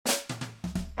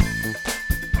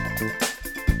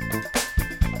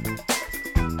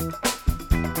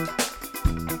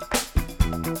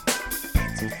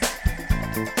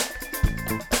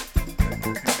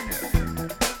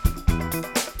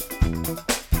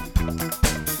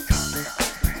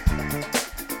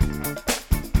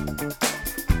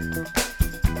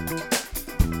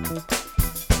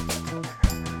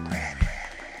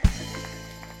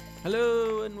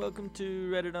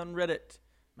to Reddit on Reddit.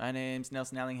 My name's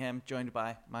Nelson Allingham, joined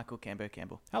by Michael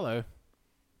Campbell. Hello.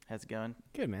 How's it going?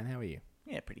 Good, man. How are you?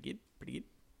 Yeah, pretty good.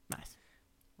 Nice.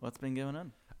 What's been going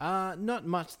on? Not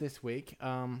much this week.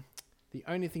 The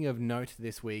only thing of note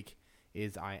this week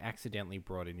is I accidentally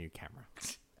brought a new camera.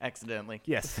 Accidentally.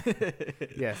 Yes.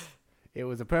 Yes. It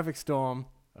was a perfect storm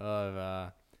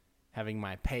of having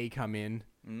my pay come in,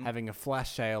 having a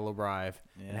flash sale arrive,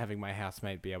 and having my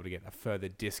housemate be able to get a further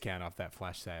discount off that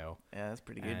flash sale. Yeah, that's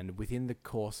pretty good. And within the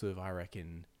course of, I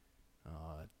reckon,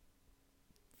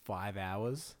 5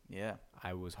 hours,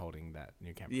 I was holding that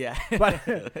new camera. Yeah. But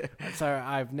so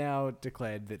I've now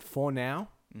declared that for now,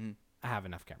 I have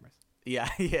enough cameras. Yeah,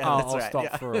 I'll that's right.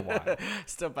 stop for a while.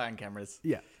 Stop buying cameras.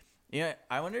 Yeah. You know,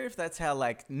 I wonder if that's how,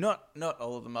 like, not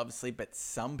all of them, obviously, but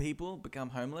some people become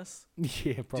homeless.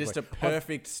 Yeah, probably. Just a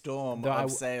perfect storm of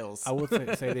sales. I will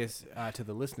say this to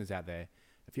the listeners out there.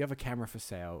 If you have a camera for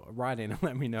sale, write in and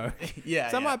let me know. Yeah.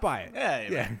 So I might buy it.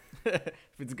 Yeah. If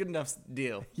it's a good enough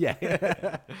deal.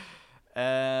 Yeah.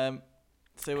 How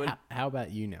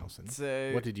about you, Nelson?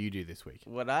 So what did you do this week?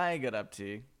 What I got up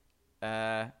to,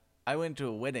 I went to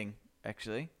a wedding,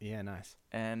 actually. Yeah, nice.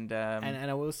 And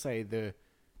I will say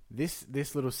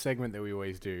this little segment that we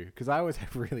always do, because I always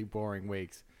have really boring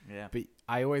weeks. Yeah. But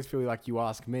I always feel like you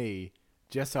ask me,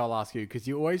 just so I'll ask you, because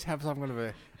you always have some kind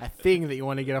of a thing that you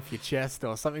want to get off your chest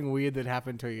or something weird that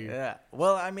happened to you. Yeah.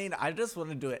 Well, I mean, I just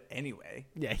want to do it anyway.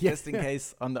 Yeah. Just in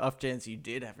case, on the off chance you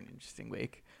did have an interesting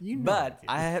week. You know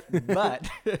But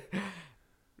it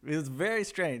was very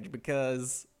strange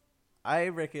because I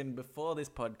reckon before this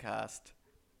podcast,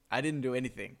 I didn't do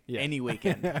anything any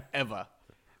weekend ever.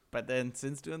 But then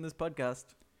since doing this podcast,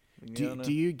 do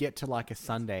you get to like a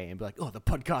Sunday and be like, oh, the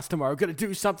podcast tomorrow, got to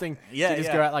do something? Yeah, so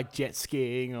just go out like jet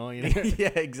skiing or Yeah,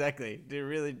 exactly.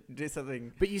 Do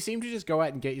something. But you seem to just go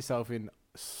out and get yourself in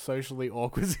socially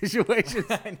awkward situations.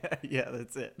 I know. Yeah,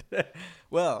 that's it.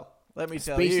 Well, let me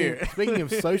tell you. Speaking of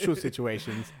social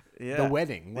situations, the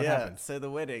wedding. What happened? So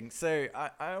the wedding. So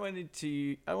I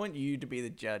want you to be the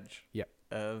judge. Yep.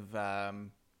 Of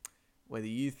whether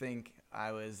you think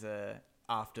I was a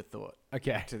afterthought.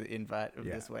 Okay. To the invite of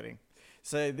this wedding.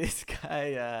 So this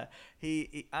guy,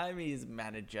 I'm his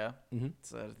manager,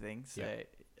 sort of thing. So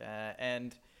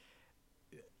and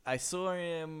I saw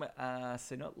him.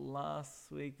 So not last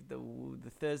week,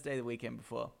 the Thursday, the weekend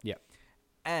before. Yeah.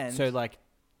 And so like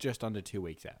just under 2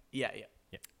 weeks out. Yeah.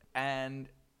 And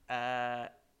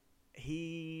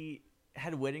he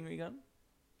had a wedding ring on,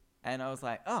 and I was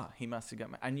like, oh, he must have got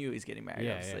married. I knew he was getting married,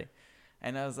 obviously. Yeah.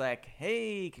 And I was like,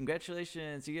 hey,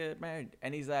 congratulations, you got married.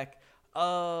 And he's like,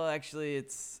 oh, actually,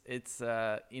 it's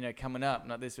coming up,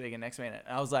 not this week and next week. And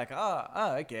I was like, oh,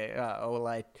 okay. Well,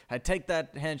 I take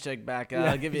that handshake back.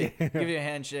 I'll give you a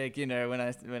handshake,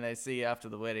 when I see you after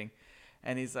the wedding.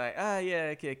 And he's like,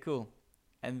 yeah, okay, cool.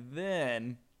 And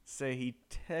then, so he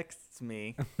texts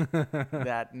me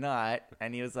that night,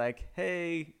 and he was like,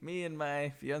 hey, me and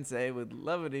my fiance would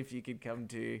love it if you could come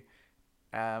to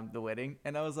the wedding.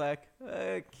 And I was like,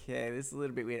 okay, this is a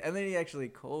little bit weird. And then he actually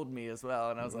called me as well,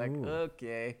 and I was like,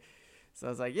 okay. So I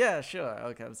was like, yeah, sure,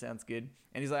 I'll come, sounds good.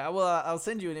 And he's like, well, I'll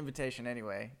send you an invitation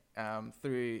anyway,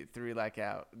 through like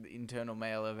our internal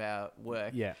mail of our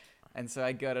work. Yeah. And so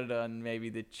I got it on maybe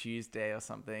the Tuesday or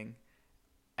something,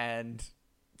 and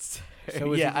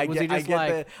I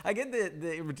get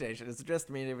the invitation. It's addressed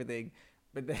to me and everything,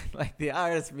 but then like the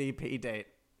RSVP date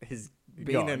is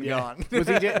been and gone.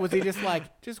 Was he just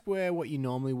like, just wear what you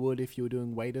normally would if you were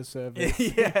doing waiter service?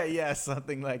 Yeah,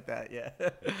 something like that. Yeah.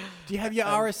 Do you have your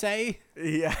RSA?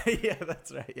 Yeah,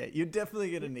 that's right. Yeah, you're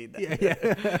definitely gonna need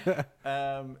that.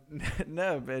 Yeah.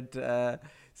 No, but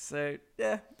so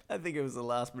yeah, I think it was a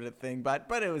last minute thing, but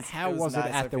it was. How was it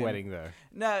at the wedding though?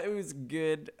 No, it was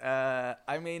good.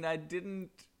 I mean, I didn't.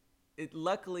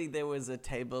 Luckily, there was a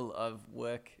table of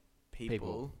work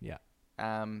people. Yeah.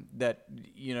 That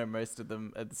most of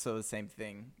them are sort of the same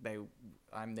thing.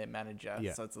 I'm their manager,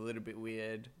 so it's a little bit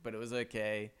weird, but it was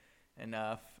okay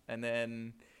enough. And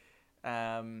then,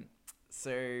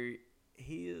 so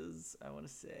he is, I want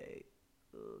to say,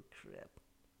 oh crap,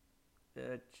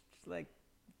 like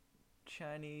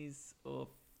Chinese or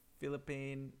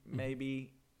Philippine,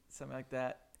 maybe something like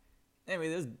that.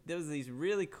 Anyway, there was these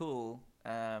really cool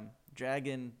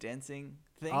dragon dancing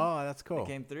thing. Oh, that's cool. That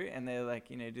came through, and they like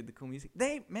did the cool music.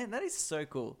 That is so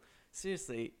cool.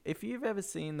 Seriously, if you've ever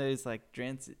seen those like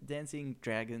dancing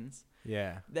dragons,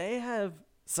 they have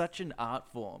such an art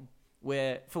form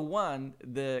where, for one,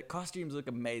 the costumes look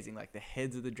amazing. Like the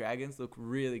heads of the dragons look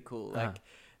really cool. Like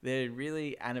they're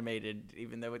really animated,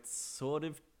 even though it's sort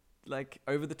of like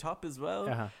over the top as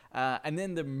well. And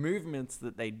then the movements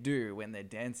that they do when they're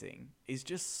dancing is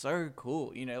just so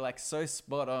cool, you know, like so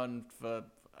spot on for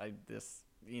this,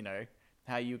 you know,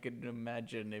 how you could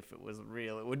imagine if it was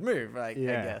real, it would move, like, I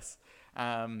guess.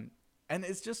 And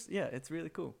it's just, it's really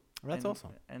cool. That's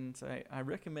awesome. And so I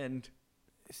recommend.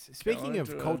 Speaking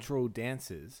of cultural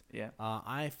dances, yeah,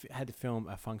 I had to film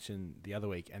a function the other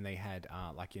week, and they had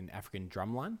like an African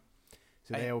drumline.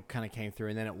 So they all kind of came through,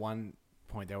 and then at one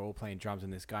point they were all playing drums,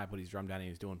 and this guy put his drum down and he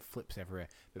was doing flips everywhere.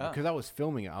 But because I was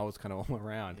filming it, I was kind of all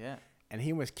around. Yeah. And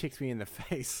he almost kicked me in the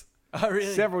face. Oh,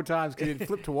 really? Several times because he'd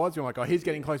flip towards me. I'm like, oh, he's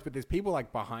getting close, but there's people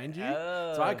like behind you.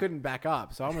 Oh. So I couldn't back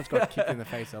up. So I almost got kicked in the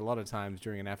face a lot of times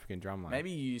during an African drumline.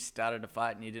 Maybe you started a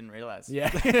fight and you didn't realize. Yeah.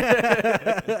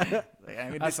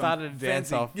 Like, I started to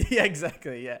dance off. Yeah,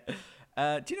 exactly. Yeah.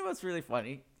 Do you know what's really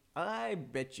funny? I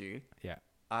bet you. Yeah.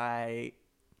 I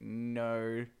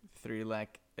know through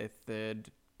like a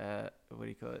third, what do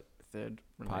you call it? Third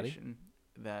relation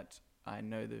that I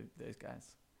know those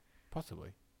guys. Possibly.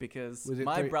 Because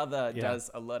my brother does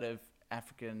a lot of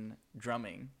African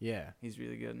drumming. Yeah. He's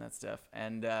really good in that stuff.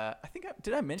 And I think,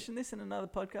 did I mention this in another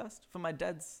podcast? For my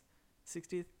dad's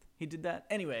 60th, he did that.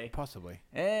 Anyway. Possibly.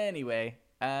 Anyway.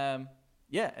 And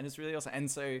it's really awesome.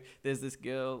 And so there's this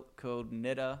girl called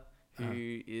Netta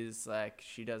who is like,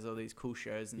 she does all these cool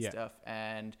shows and stuff.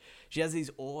 And she has these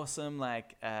awesome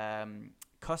like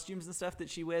costumes and stuff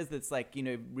that she wears that's like, you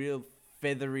know, real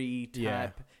feathery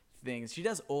type things. She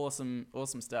does awesome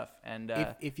stuff. And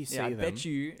if you see them, I bet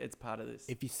you it's part of this.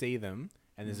 If you see them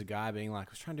and there's a guy being like,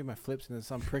 I was trying to do my flips and there's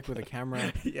some prick with a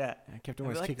camera. Yeah. And I kept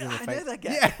almost kicking him in the I face. know that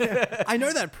guy. Yeah. I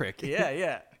know that prick.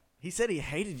 Yeah. He said he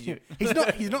hated you.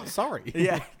 He's not sorry.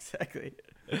 Yeah, exactly.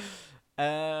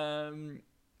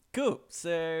 Cool.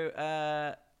 So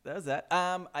that was that.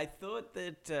 I thought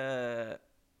that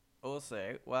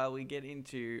also, while we get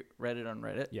into Reddit on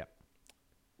Reddit,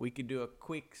 we could do a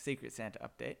quick Secret Santa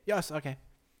update. Yes, okay.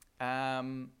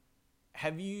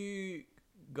 Have you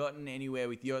gotten anywhere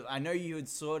with yours? I know you had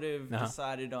sort of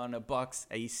decided on a box.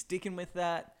 Are you sticking with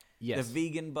that? Yes. The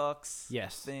vegan box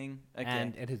thing? Okay.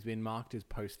 And it has been marked as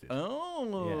posted.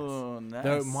 Oh, nice.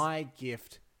 Though my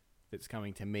gift that's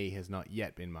coming to me has not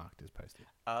yet been marked as posted.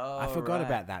 Oh, I forgot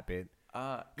about that bit.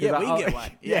 We get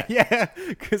one. Yeah.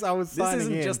 Because I was signing in. This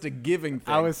isn't just a giving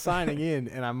thing. I was signing in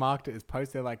and I marked it as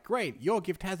posted. They're like, great, your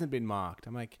gift hasn't been marked.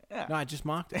 I'm like, no, I just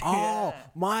marked it. Oh,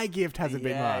 my gift hasn't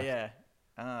been marked. Yeah.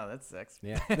 Oh, that sucks.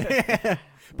 Yeah.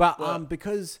 But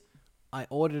because I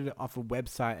ordered it off a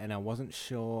website and I wasn't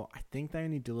sure. I think they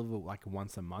only deliver like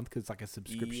once a month because it's like a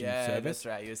subscription service. Yeah, that's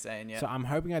right. You were saying, yeah. So I'm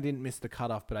hoping I didn't miss the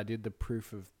cutoff, but I did the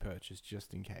proof of purchase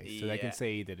just in case, so they can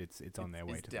see that it's on their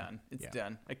way to them. It's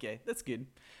done. Okay, that's good.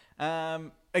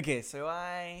 Okay, so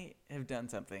I have done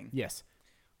something. Yes.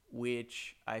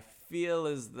 Which I feel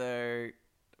as though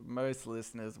most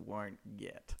listeners won't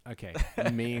get. Okay,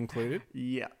 me included.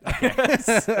 Yeah. Okay.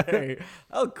 So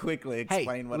I'll quickly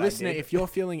explain what I did. Listener, if you're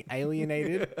feeling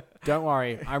alienated, don't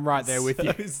worry, I'm right there with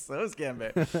you. So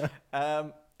Scambo.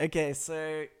 Okay,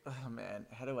 so oh man,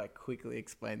 how do I quickly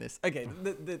explain this? Okay,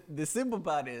 the simple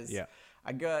part is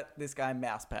I got this guy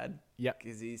Mousepad. Yep.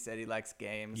 Because he said he likes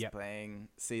games, playing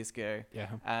CSGO.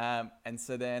 Yeah. And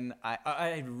so then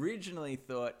I originally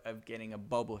thought of getting a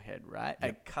bobblehead, right?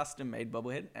 A custom-made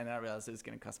bobblehead, and I realized it was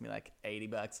going to cost me like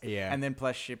 $80. Yeah. And then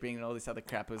plus shipping and all this other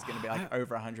crap, it was going to be like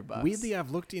over $100. Weirdly, I've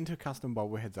looked into custom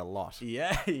bobbleheads a lot.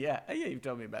 Yeah. Oh, yeah, you've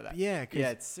told me about that. Yeah.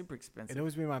 It's super expensive. It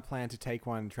always been my plan to take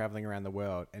one traveling around the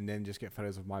world and then just get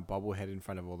photos of my bobblehead in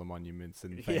front of all the monuments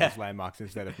and famous landmarks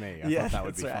instead of me. I thought that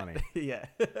would be funny. Yeah.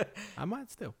 I might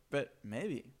still. But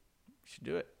maybe. Should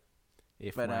do it.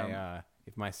 If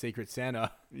my Secret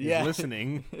Santa is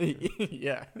listening.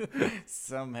 Yeah.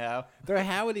 Somehow. Though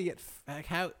how would he get...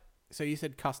 So you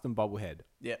said custom bobblehead.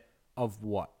 Yeah. Of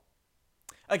what?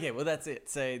 Okay, well, that's it.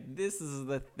 So this is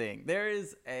the thing. There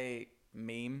is a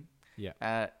meme.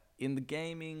 Yeah. In the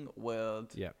gaming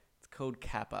world. Yeah. It's called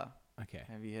Kappa. Okay.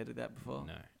 Have you heard of that before?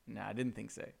 No, I didn't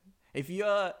think so. If you're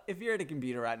at a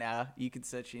computer right now, you could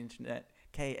search the internet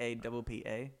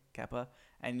Kappa, Kappa,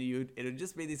 and it'll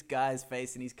just be this guy's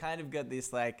face, and he's kind of got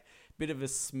this like bit of a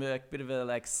smirk, bit of a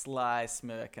like sly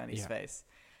smirk on his face.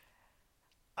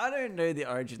 I don't know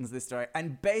the origins of this story,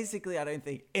 and basically I don't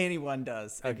think anyone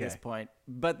does at this point.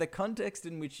 But the context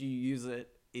in which you use it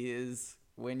is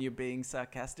when you're being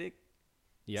sarcastic.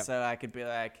 Yeah. So I could be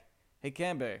like, "Hey,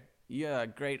 Cambo, you're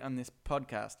great on this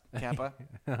podcast, Kappa."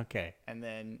 Okay. And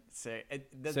then so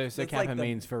like Kappa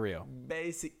means for real.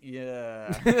 Basic,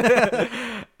 yeah.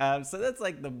 So that's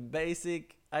like the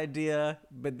basic idea,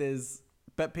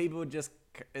 but people just,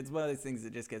 it's one of those things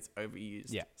that just gets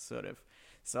overused, sort of.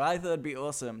 So I thought it'd be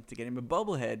awesome to get him a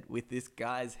bobblehead with this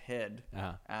guy's head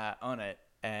on it.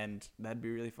 And that'd be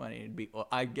really funny.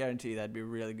 I guarantee that'd be a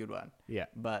really good one. Yeah.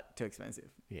 But too expensive.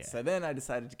 Yeah. So then I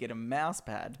decided to get a mouse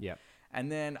pad. Yep.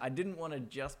 And then I didn't want to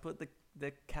just put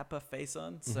the Kappa face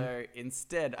on. So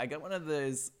instead, I got one of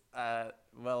those. I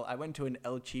went to an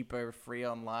El Cheapo free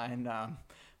online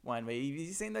one where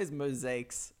you've seen those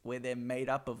mosaics where they're made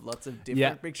up of lots of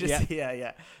different pictures.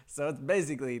 Yeah. So it's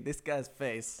basically this guy's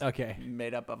face. Okay.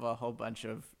 Made up of a whole bunch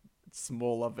of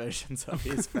smaller versions of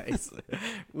his face,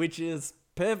 which is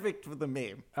perfect for the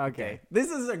meme. Okay.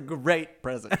 This is a great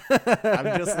present.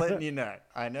 I'm just letting you know.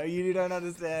 I know you don't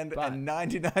understand, and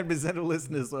 99% of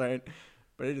listeners won't,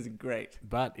 but it is great.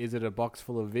 But is it a box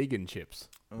full of vegan chips?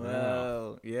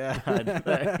 Well, yeah. I don't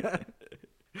know.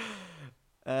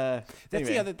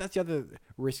 That's the other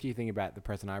risky thing about the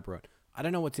present I brought. I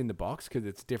don't know what's in the box because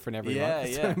it's different every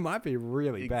month. So it might be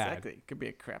really bad. Exactly. It could be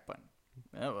a crap one.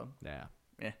 Oh, well. Yeah.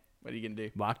 What are you going to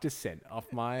do? Mark just sent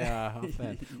off my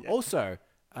Also,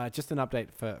 just an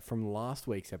update from last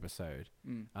week's episode.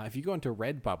 If you go into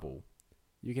Redbubble,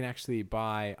 you can actually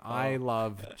buy I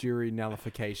Love Jury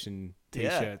Nullification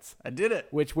t-shirts. I did it.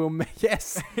 Which will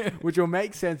which will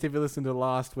make sense if you listen to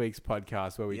last week's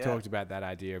podcast where we talked about that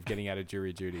idea of getting out of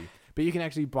jury duty. But you can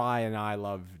actually buy an I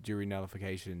Love Jury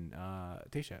Nullification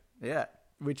t-shirt. Yeah.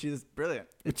 Which is brilliant.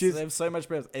 They have so much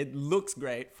purpose. It looks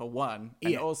great for one,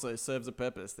 and also serves a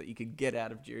purpose that you could get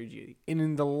out of jury duty. And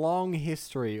in the long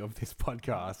history of this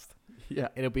podcast,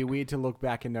 it'll be weird to look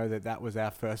back and know that was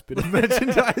our first bit of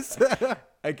merchandise.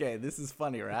 Okay, this is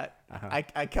funny, right?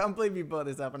 I can't believe you brought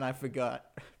this up and I forgot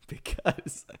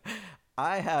because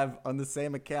I have on the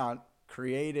same account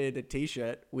created a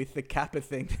t-shirt with the Kappa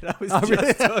thing that I was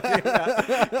just talking about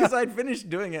because I'd finished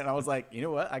doing it and I was like, you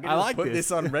know what, I can just put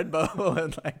this on Redbubble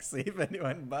and like see if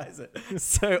anyone buys it.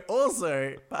 So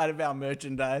also part of our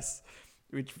merchandise,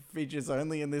 which features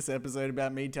only in this episode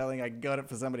about me telling I got it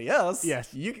for somebody else.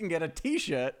 Yes, you can get a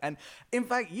t-shirt, and in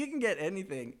fact you can get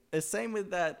anything. The same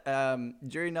with that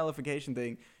jury nullification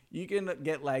thing. You can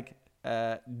get like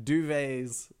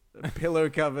duvets, pillow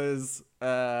covers,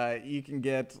 you can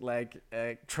get like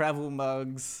travel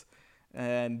mugs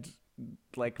and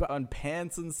like on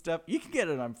pants and stuff. You can get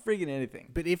it on friggin'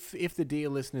 anything. But if the dear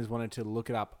listeners wanted to look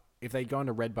it up, if they go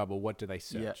into Redbubble, what do they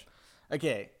search?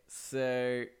 Okay,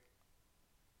 so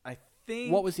I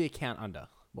think... What was the account under?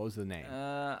 What was the name?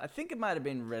 I think it might have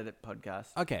been Reddit Podcast.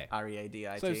 Okay.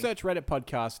 READIT. So search Reddit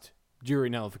Podcast jury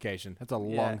nullification. That's a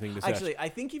long thing to search. Actually, I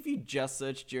think if you just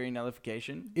search jury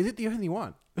nullification... Is it the only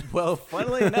one? Well,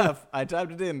 funnily enough, I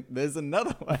typed it in. There's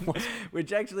another one,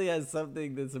 which actually has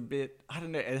something that's a bit... I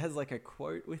don't know. It has like a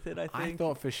quote with it, I think. I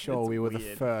thought for sure we were the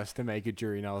first to make a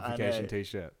jury nullification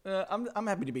t-shirt. I'm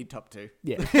happy to be top 2.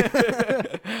 Yeah.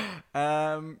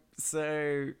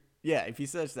 So, yeah, if you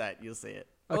search that, you'll see it.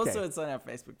 Okay. Also, it's on our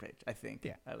Facebook page, I think.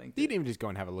 Yeah. I linked you it. can even just go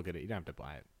and have a look at it. You don't have to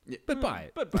buy it. Yeah. But buy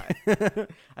it. But buy it.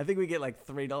 I think we get like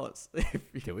 $3.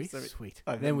 Do we? Sweet.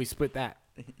 Then we split that.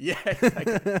 Yeah,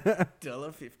 exactly.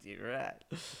 $1.50,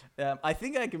 right? I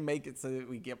think I can make it so that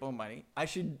we get more money.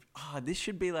 This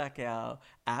should be like our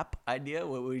app idea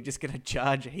where we're just going to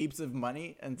charge heaps of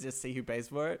money and just see who pays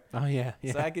for it. Oh, yeah.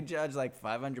 So I could charge like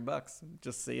 $500,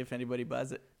 just see if anybody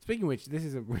buys it. Speaking of which, this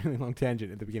is a really long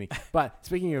tangent at the beginning. But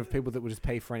speaking of people that will just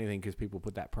pay for anything because people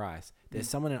put that price, there's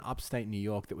someone in upstate New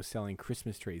York that was selling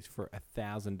Christmas trees for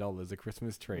 $1,000 a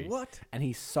Christmas tree. What? And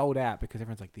he sold out because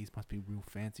everyone's like, these must be real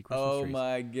fancy Christmas trees. Oh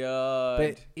my God.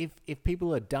 But if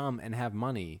people are dumb and have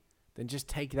money, then just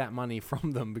take that money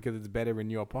from them because it's better in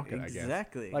your pocket, I guess.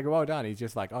 Exactly. Like, well done. He's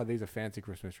just like, oh, these are fancy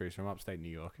Christmas trees from upstate New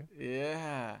York.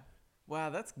 Yeah. Wow,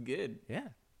 that's good. Yeah.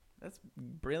 That's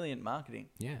brilliant marketing.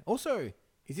 Yeah. Also,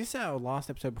 is this our last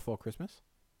episode before Christmas?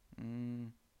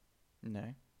 No.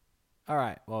 All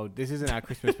right. Well, this isn't our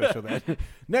Christmas special then.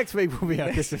 Next week will be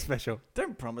our Christmas special.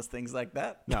 Don't promise things like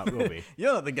that. No, it will be.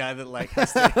 You're not the guy that like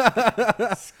has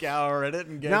to scour at it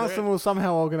and go Nelson will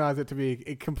somehow organize it to be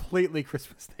completely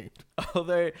Christmas themed.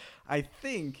 Although I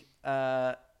think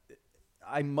I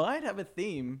might have a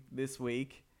theme this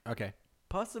week. Okay.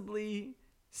 Possibly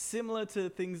similar to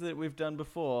things that we've done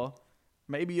before.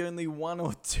 Maybe only one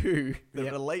or two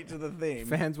that relate to the theme.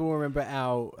 Fans will remember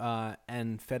our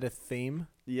Anfeta theme.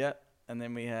 Yep. And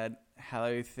then we had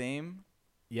Halloween theme.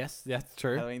 Yes, that's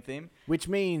true. Halloween theme. Which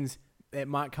means it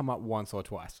might come up once or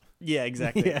twice. Yeah,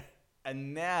 exactly. Yeah.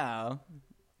 And now,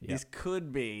 this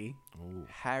could be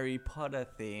Harry Potter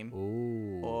theme.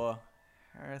 Ooh. Or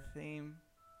Harry theme.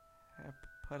 Harry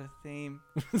Potter theme.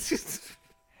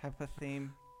 Harry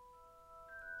theme.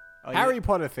 Oh, Harry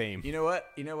Potter theme. You know what?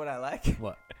 You know what I like?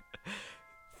 What?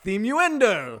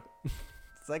 Themuendo.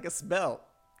 It's like a spell.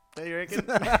 Do you reckon?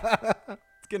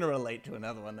 It's going to relate to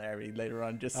another one, Harry, later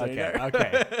on, just so you know.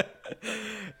 Okay.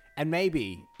 And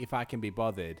maybe, if I can be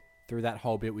bothered, through that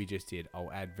whole bit we just did,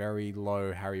 I'll add very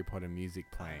low Harry Potter music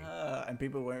playing. And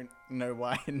people won't know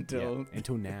why until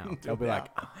now. They'll be like,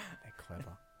 oh, they're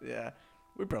clever. Yeah.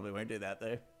 We probably won't do that,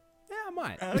 though. Yeah, I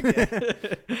might.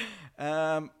 Okay.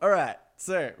 All right.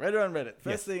 So, Reddit on Reddit.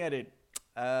 First thing I did.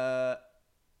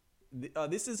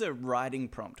 This is a writing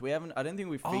prompt. I don't think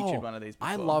we've featured one of these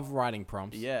before. I love writing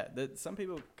prompts. Yeah. Some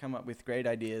people come up with great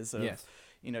ideas of,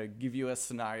 give you a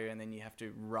scenario and then you have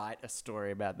to write a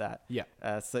story about that.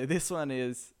 Yeah. So this one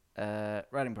is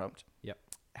writing prompt. Yep.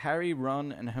 Harry,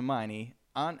 Ron, and Hermione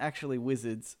aren't actually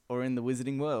wizards or in the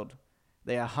wizarding world.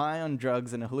 They are high on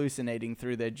drugs and hallucinating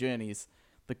through their journeys.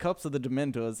 The cops are the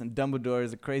Dementors, and Dumbledore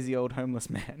is a crazy old homeless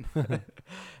man.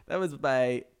 That was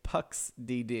by Pux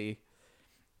DD.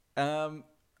 I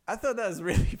thought that was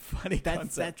really funny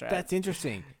concept. That's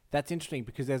interesting. That's interesting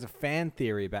because there's a fan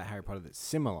theory about Harry Potter that's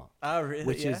similar. Oh, really?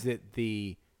 Which is that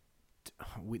we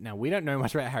don't know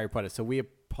much about Harry Potter, so we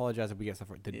apologize if we get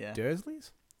stuff wrong. The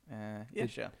Dursleys?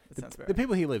 Sure. That sounds fair. The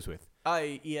people he lives with.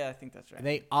 I think that's right.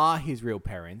 They are his real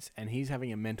parents, and he's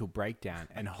having a mental breakdown,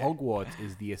 and Hogwarts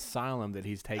is the asylum that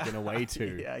he's taken away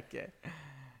to. Yeah, okay.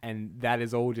 And that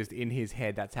is all just in his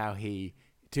head. That's how he,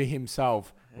 to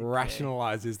himself,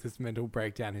 rationalizes this mental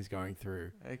breakdown he's going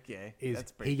through. Okay.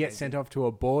 He gets sent off to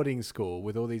a boarding school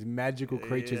with all these magical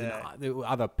creatures and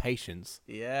other patients.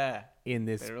 Yeah. In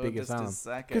this big asylum.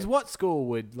 Because what school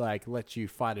would let you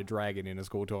fight a dragon in a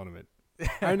school tournament?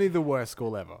 Only the worst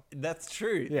school ever. That's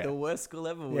true. Yeah. The worst school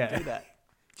ever would do that.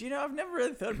 Do you know, I've never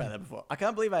really thought about that before. I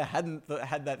can't believe I hadn't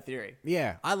had that theory.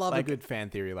 Yeah, I love a good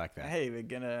fan theory like that. Hey, we're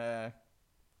gonna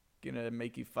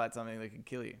make you fight something that can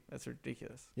kill you. That's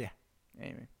ridiculous. Yeah.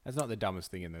 Anyway. That's not the dumbest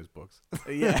thing in those books.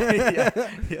 Yeah,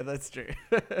 that's true.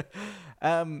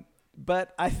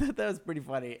 But I thought that was pretty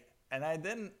funny. And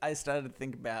I started to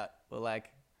think about,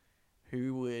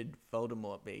 who would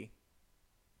Voldemort be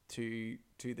to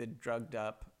the drugged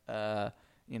up, Harry,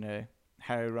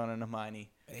 Ron, and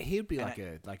Hermione. He'd be like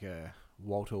a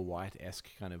Walter White-esque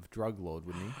kind of drug lord,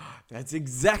 wouldn't he? That's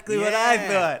exactly what I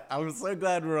thought. I was so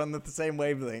glad we're on the same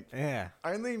wavelength. Yeah.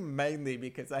 Only mainly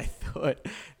because I thought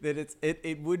that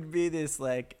it would be this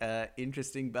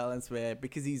interesting balance where,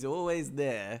 because he's always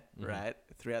there, right,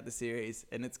 throughout the series,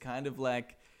 and it's kind of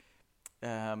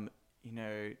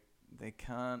they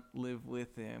can't live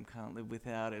with him, can't live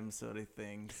without him, sort of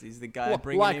thing. He's the guy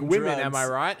bringing him women, drugs. am I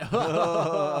right?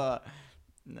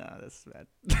 No, that's bad.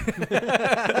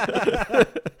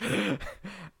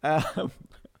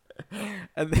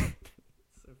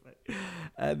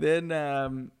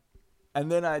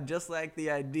 And then I just like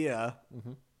the idea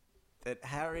that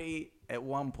Harry at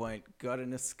one point got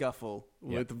in a scuffle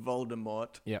with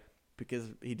Voldemort because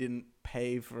he didn't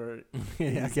pay for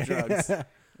his drugs.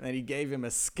 And then he gave him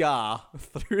a scar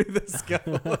through the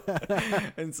skull.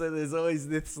 And so there's always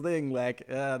this thing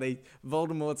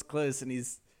Voldemort's close and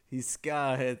his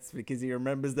scar hurts because he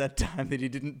remembers that time that he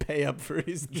didn't pay up for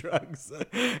his drugs.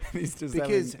 And he's just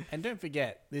and don't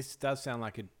forget, this does sound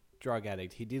like a drug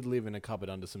addict. He did live in a cupboard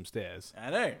under some stairs.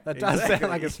 I know. That does sound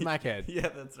like a smackhead. Yeah,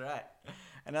 that's right.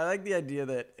 And I like the idea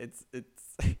that it's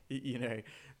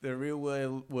the real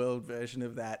world version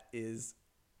of that is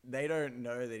they don't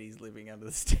know that he's living under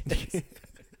the stairs.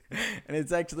 And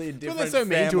it's actually a different family. They're so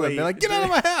mean to him. They're like, get out of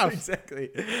my house.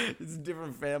 Exactly. It's a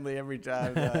different family every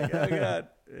time. They're like, oh, God.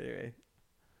 Anyway.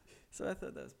 So I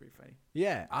thought that was pretty funny.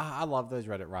 Yeah. I love those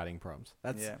Reddit writing prompts.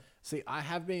 See, I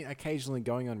have been occasionally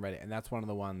going on Reddit, and that's one of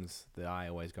the ones that I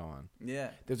always go on. Yeah.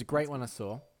 There's a great one I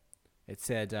saw. It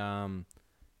said,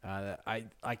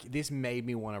 this made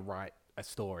me want to write a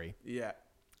story. Yeah.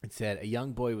 It said, a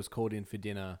young boy was called in for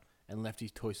dinner and left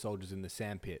his toy soldiers in the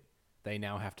sandpit. They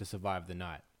now have to survive the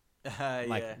night.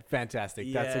 Fantastic.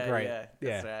 Yeah, that's a great.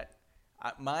 That's right.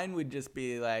 Mine would just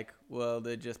be they're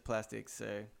just plastic,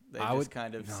 so they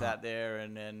kind of sat there,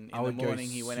 and then in the morning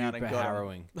he went out and got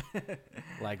harrowing.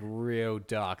 Like real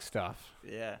dark stuff.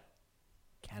 Yeah.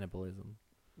 Cannibalism.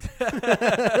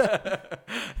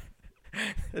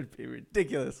 That'd be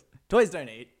ridiculous. Toys don't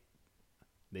eat.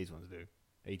 These ones do.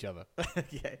 Each other.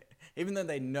 Yeah. Even though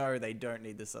they know they don't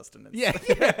need the sustenance. Yeah.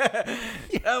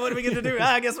 Oh, what are we going to do?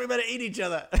 I guess we better eat each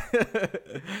other.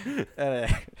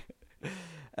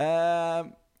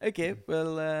 Okay.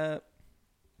 Well,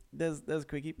 there's a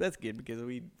quickie. That's good because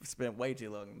we spent way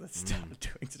too long on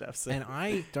doing stuff. So. And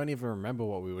I don't even remember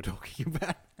what we were talking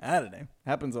about. I don't know.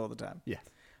 Happens all the time. Yeah.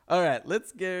 All right.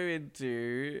 Let's go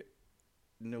into...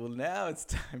 Well, now it's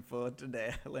time for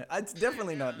Today I Learned. It's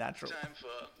definitely not natural. Time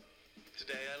for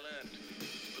Today I Learned.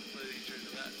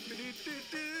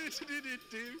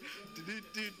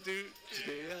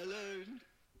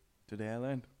 Today I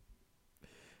learned.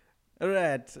 All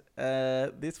right.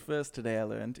 This first Today I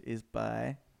Learned is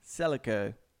by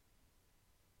Celico.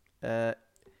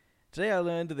 Today I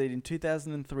learned that in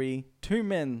 2003, 2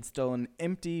 men stole an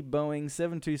empty Boeing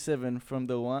 727 from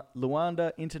the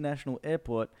Luanda International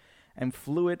Airport and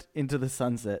flew it into the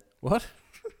sunset. What?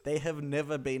 They have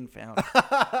never been found.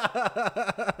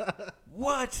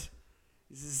 What?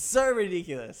 This is so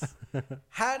ridiculous.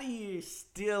 How do you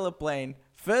steal a plane?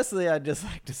 Firstly, I'd just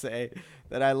like to say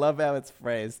that I love how it's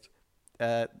phrased.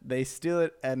 They steal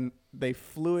it and they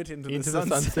flew it into the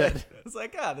sunset. It's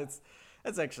like,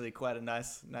 that's actually quite a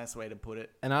nice way to put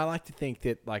it. And I like to think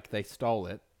that like they stole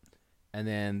it, and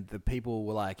then the people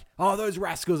were like, "Oh, those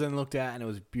rascals!" and looked out, and it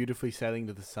was beautifully sailing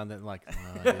to the sun. And like,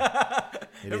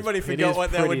 everybody forgot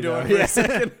what they were doing for a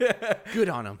second. Good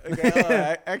on them.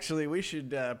 Okay, actually, we should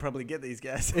probably get these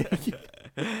guys.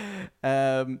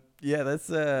 Yeah, that's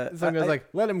Someone goes like,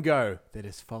 "Let them go." They're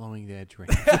just following their dream.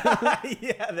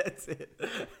 Yeah, that's it.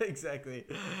 Exactly.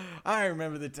 I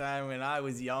remember the time when I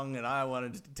was young and I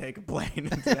wanted to take a plane.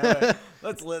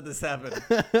 Let's let this happen.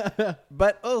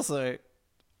 But also,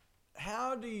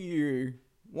 how do you,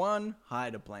 one,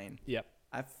 hide a plane? Yep.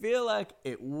 I feel like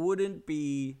it wouldn't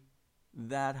be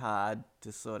that hard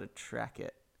to sort of track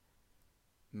it.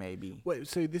 Maybe. Wait,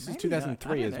 so this Maybe is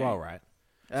 2003 as know. well, right?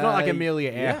 It's not like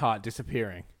Amelia Earhart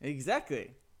disappearing.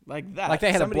 Exactly. Like that. Like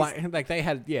they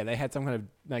had they had some kind of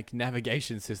like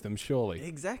navigation system, surely.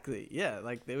 Exactly. Yeah,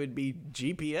 like there would be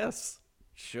GPS,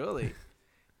 surely.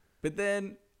 But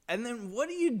then what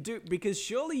do you do? Because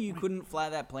surely you couldn't fly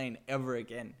that plane ever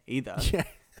again either. Yeah.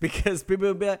 Because people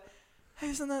would be like,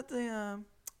 "Hey, isn't that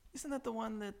the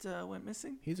one that went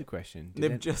missing?" Here's a question.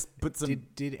 They've just put some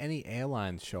Did any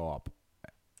airlines show up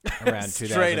around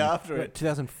straight after it?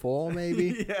 2004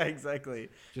 maybe? Yeah, exactly.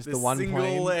 Just the one single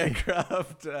plane?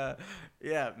 aircraft.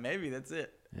 Yeah, maybe that's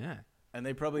it. Yeah. And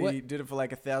they probably did it for like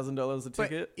 $1,000 a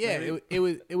ticket. Yeah, maybe? it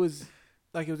was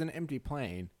like it was an empty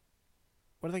plane.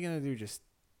 What are they gonna do? Just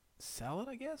sell it?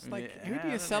 I guess. Like Yeah, who do I you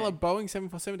don't sell know. a Boeing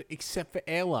 747 to, except for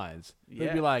airlines? They'd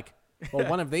Yeah. be like, well,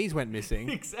 one of these went missing.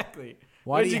 Exactly.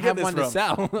 Why Where'd do you get have this one to from?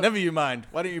 sell? Never you mind.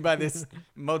 Why don't you buy this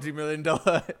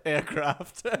multi-million-dollar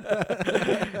aircraft?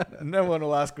 No one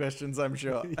will ask questions, I'm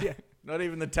sure. Yeah. Not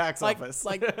even the tax office.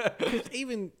 'Cause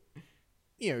even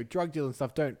drug dealers and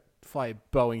stuff don't fly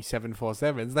Boeing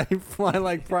 747s. They fly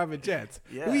like private jets.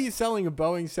 Yeah. Who are you selling a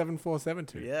Boeing 747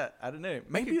 to? Yeah, I don't know.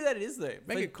 Maybe that is though.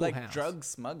 make For, a cool like house. drug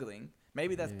smuggling.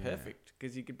 Maybe that's Yeah. perfect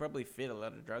because you could probably fit a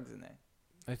lot of drugs in there.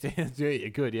 Yeah,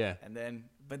 you could, yeah.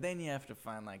 But then you have to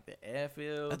find like the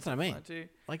airfield. That's what I mean.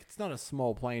 Like it's not a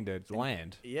small plane to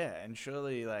land. Yeah, and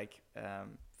surely like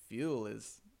fuel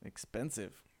is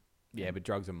expensive. Yeah, but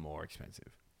drugs are more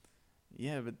expensive.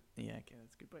 Yeah, but okay,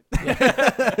 that's a good point.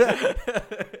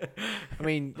 I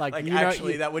mean, like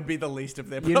actually, that would be the least of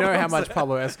their you problems. know how much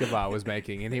Pablo Escobar was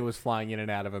making, and he was flying in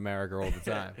and out of America all the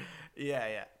time.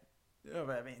 Yeah. No,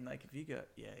 but I mean, like if you go,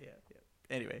 yeah.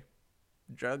 Anyway,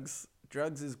 drugs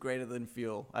is greater than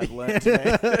fuel. I've learned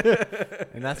today.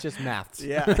 And that's just maths.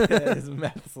 Yeah, it's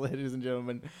maths, ladies and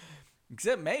gentlemen.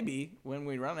 Except maybe when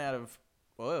we run out of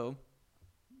oil,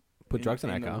 Put drugs in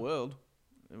our the car. world.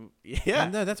 Yeah.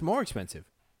 No, that's more expensive.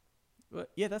 Well,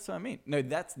 yeah, that's what I mean. No,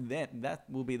 that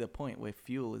will be the point where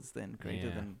fuel is then greater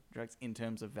than drugs in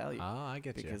terms of value. Oh, I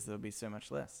get you. Because there'll be so much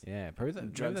less. Yeah, probably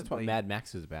drugs that's what bleed. Mad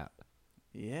Max is about.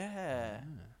 Yeah.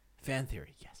 Fan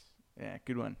theory, yes. Yeah,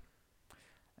 good one.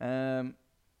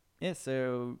 Yeah,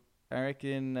 so I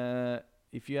reckon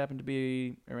if you happen to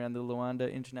be around the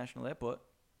Luanda International Airport,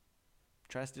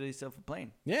 try to steal yourself a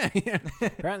plane. Yeah.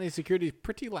 Apparently security is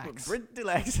pretty lax. Pretty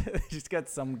lax. They just got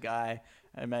some guy,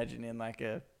 I imagine, in like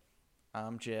a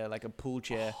armchair, like a pool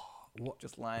chair,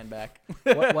 just lying back.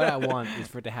 What I want is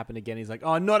for it to happen again. He's like,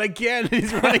 oh, not again.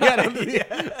 He's running out of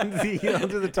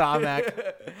onto the tarmac.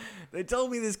 They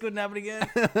told me this couldn't happen again.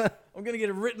 I'm going to get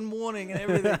a written warning and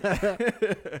everything.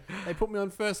 They put me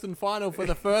on first and final for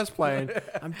the first plane.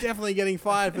 I'm definitely getting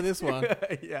fired for this one.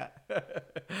 Yeah.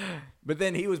 But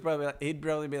then he'd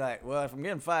probably be like, well, if I'm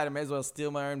getting fired, I may as well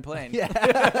steal my own plane.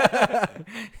 Yeah.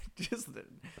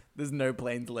 There's no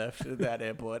planes left at that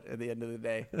airport at the end of the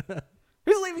day.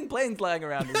 Who's leaving planes lying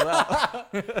around as well?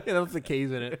 Yeah, that's the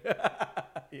keys in it.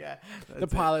 Yeah. The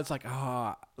pilot's like,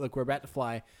 oh, look, we're about to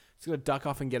fly. He's going to duck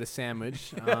off and get a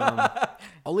sandwich.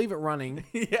 I'll leave it running.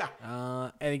 Yeah.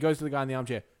 And he goes to the guy in the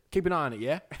armchair. Keep an eye on it,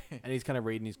 yeah? And he's kind of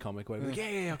reading his comic. Whatever. Like,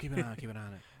 yeah, I'll keep an eye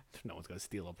on it. No one's going to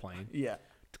steal a plane. Yeah.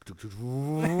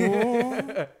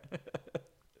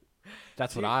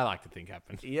 That's what I like to think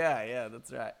happened. Yeah,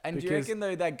 that's right. And do you reckon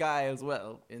though that guy as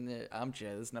well in the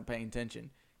armchair that's not paying attention,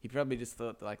 he probably just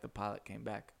thought that, like the pilot came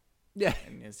back. Yeah.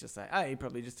 And it's just like, he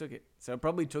probably just took it. So it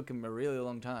probably took him a really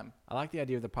long time. I like the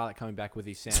idea of the pilot coming back with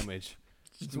his sandwich.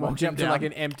 Just Jump to like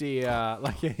an empty,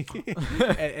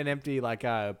 an empty like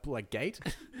gate.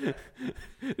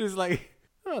 It's like,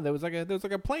 oh, there was like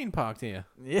a plane parked here.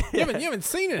 Yeah, you haven't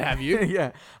seen it, have you?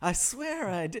 Yeah, I swear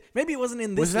I did. Maybe it wasn't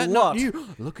in this. Was that lot. not you?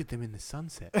 Look at them in the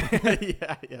sunset.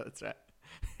 yeah, that's right.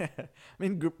 I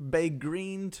mean, Bay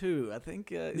Green too. I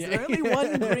think is there only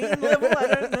one green level? I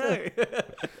don't know.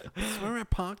 I swear I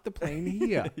parked the plane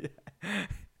here. Yeah.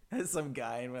 There's some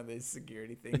guy in one of those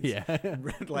security things. Yeah.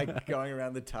 Like going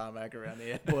around the tarmac around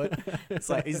the airport. It's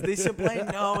like, is this your plane?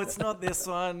 No, it's not this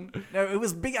one. No, it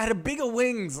was big. I had bigger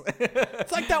wings.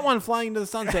 It's like that one flying into the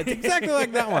sunset. It's exactly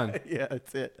like that one. Yeah,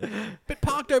 that's it. But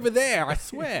parked over there, I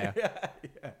swear.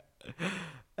 Yeah.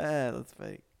 That's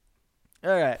fake.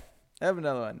 All right. I have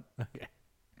another one. Okay.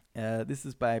 This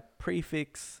is by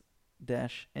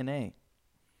Prefix-NA.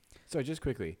 So just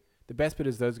quickly, the best bit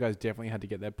is those guys definitely had to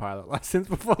get their pilot license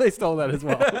before they stole that as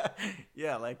well.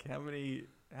 Yeah, like how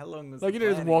long was like the you don't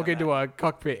just planning walk on into that? a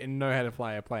cockpit and know how to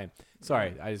fly a plane.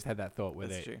 Sorry, I just had that thought where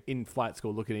That's they're true. in flight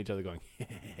school looking at each other going,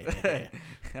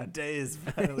 Our day is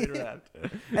finally arrived.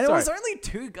 And it was only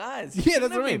two guys. Yeah, Shouldn't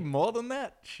that's what it I be mean. more than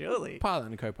that, surely. pilot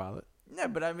and a co-pilot. No,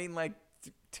 but I mean, like,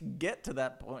 to get to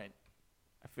that point,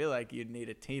 I feel like you'd need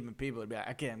a team of people to be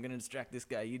like, okay, I'm going to distract this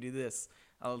guy. You do this.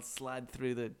 I'll slide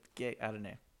through the gate. I don't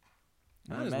know.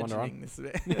 I'm just wander imagining this a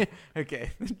bit.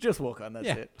 Okay, just walk on. That's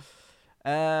Yeah.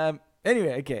 it.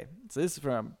 Anyway, okay. So this is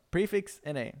from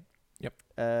Prefix-NA.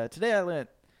 Yep. Today I learned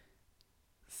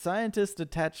scientists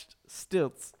attached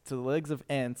stilts to the legs of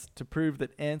ants to prove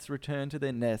that ants return to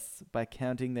their nests by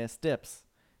counting their steps.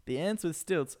 The ants with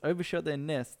stilts overshot their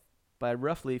nests by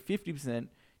roughly 50%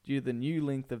 due to the new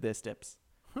length of their steps.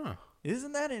 Huh.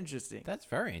 Isn't that interesting? That's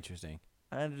very interesting.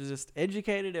 I just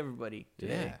educated everybody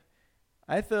today. Yeah.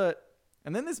 I thought,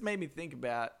 and then this made me think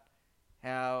about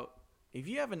how if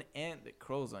you have an ant that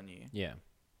crawls on you, Yeah.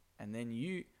 and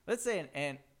then let's say an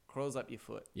ant crawls up your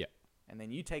foot, Yeah. and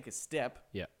then you take a step,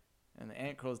 Yeah. and the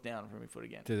ant crawls down from your foot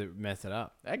again. Does it mess it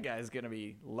up? That guy's gonna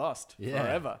be lost Yeah.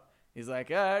 forever. He's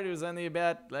like, it was only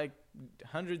about like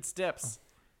 100 steps.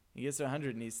 He gets to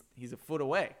 100 and he's a foot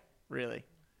away, really.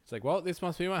 It's like, well, this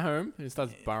must be my home. And it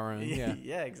starts burrowing. Yeah.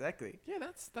 Yeah, exactly. Yeah,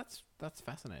 that's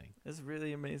fascinating. That's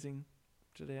really amazing.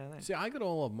 Today I learned. See, I got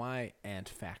all of my ant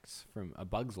facts from A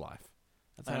Bug's Life.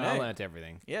 That's I how I know. learnt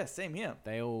everything. Yeah, same here.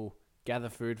 They all gather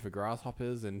food for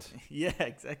grasshoppers, and Yeah,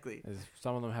 exactly.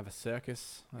 some of them have a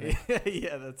circus. I think.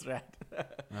 Yeah, that's right.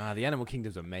 The Animal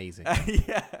Kingdom's amazing.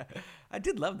 Yeah, I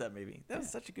did love that movie. That was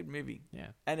such a good movie. Yeah.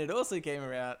 And it also came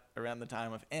around the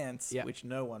time of Ants, Yeah. which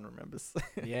no one remembers.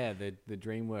 Yeah, the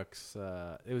DreamWorks.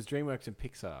 It was DreamWorks and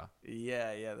Pixar.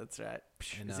 Yeah, that's right.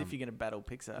 And, As if you're gonna battle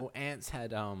Pixar. Well, Ants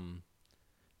had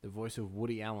the voice of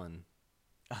Woody Allen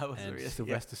Oh, and sorry.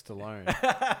 Sylvester Stallone.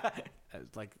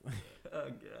 It's like, Oh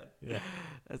god. yeah.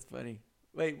 That's funny.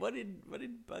 Wait, what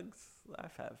did Bugs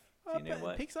Life have? Do you know But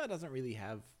what? Pixar doesn't really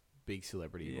have big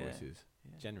celebrity Yeah. voices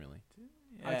Yeah. generally,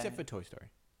 Yeah. except for Toy Story.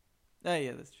 Oh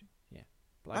yeah, that's true.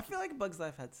 Like, I feel like Bugs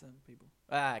Life had some people.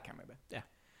 I can't remember. Yeah.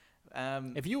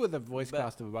 If you were the voice but-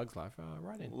 cast of A Bug's Life,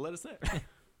 write in. Let us know.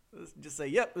 Let's just say,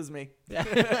 yep, it was me.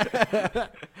 Yeah.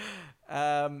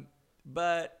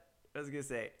 But I was gonna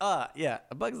say, yeah,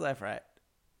 A Bug's Life, right?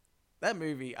 That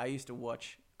movie I used to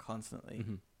watch constantly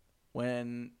Mhm.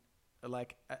 when,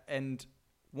 and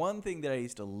one thing that I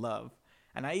used to love,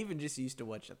 and I even just used to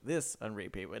watch this on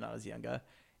repeat when I was younger,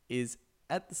 is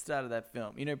at the start of that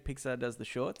film. You know, Pixar does the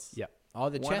shorts. Yeah. Oh,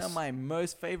 the One chess. of my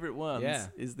most favorite ones Yeah.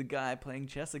 is the guy playing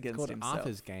chess It's against called himself.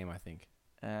 Arthur's Game, I think.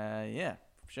 Yeah,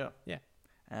 sure. Yeah.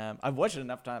 I've watched it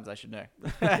enough times, I should know.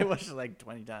 I watched it like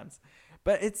 20 times.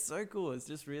 But it's so cool. It's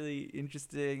just really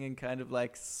interesting and kind of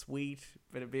like sweet,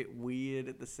 but a bit weird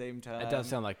at the same time. It does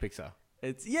sound like Pixar.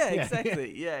 It's Yeah.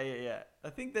 exactly. Yeah. I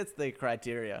think that's the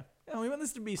criteria. We want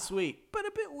this to be sweet, but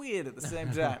a bit weird at the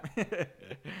same time.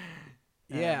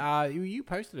 Yeah, you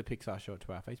posted a Pixar short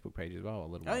to our Facebook page as well a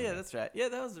little while Oh yeah, ago. that's right. Yeah,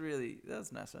 that was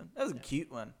a nice one. That was a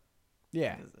cute one.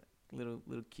 Yeah. It was a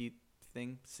little cute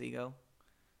thing, seagull,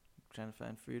 trying to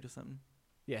find food or something.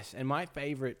 Yes, and my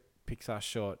favorite Pixar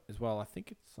short as well, I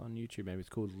think it's on YouTube, maybe it's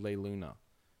called Le Luna,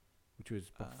 which was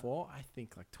before, I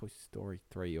think, like Toy Story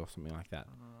 3 or something like that.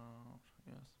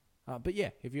 Yes. But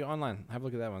yeah, if you're online, have a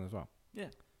look at that one as well.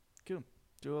 Cool.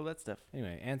 Do all that stuff.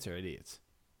 Anyway, ants are idiots.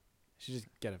 Should just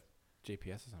get a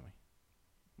GPS or something.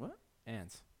 What?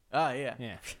 Ants. Oh, yeah.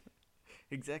 Yeah.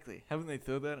 Exactly. Haven't they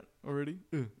thought that already?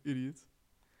 Idiots.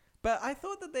 But I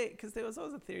thought that because there was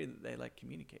always a theory that they like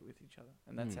communicate with each other,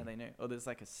 and that's how they know. Or there's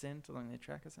like a scent along their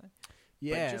track or something.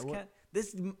 Yeah.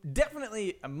 There's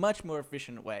definitely a much more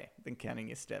efficient way than counting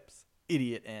your steps.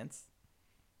 Idiot ants.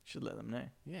 Should let them know.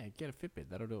 Yeah, get a Fitbit.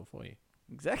 That'll do it for you.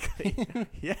 Exactly.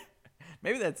 Yeah.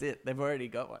 Maybe that's it. They've already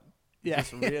got one. Yeah.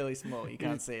 It's just really small. You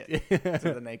can't see it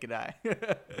to the naked eye.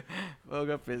 All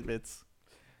got Fitbits.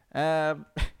 That's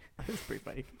pretty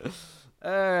funny.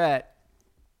 All right.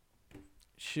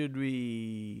 Should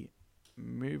we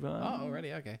move on? Oh,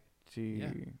 already? Okay.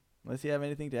 Unless you have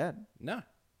anything to add. No.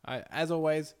 As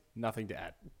always, nothing to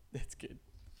add. That's good.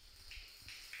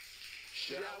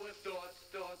 Shower thoughts,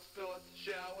 shower thoughts,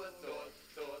 shower thoughts,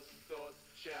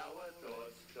 shower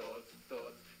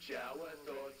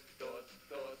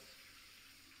thoughts.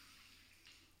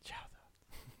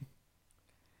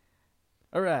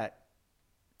 All right.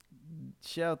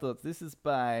 Shower thoughts. This is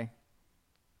by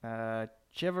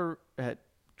Trevor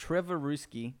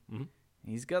Ruski. Mm-hmm.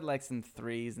 He's got like some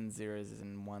 3s and 0s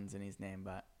and 1s in his name,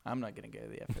 but I'm not going to go to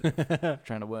the effort of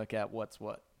trying to work out what's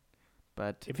what.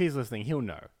 But if he's listening, he'll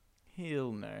know.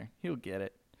 He'll know. He'll get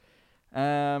it.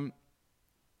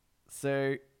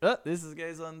 So this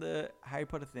goes on the Harry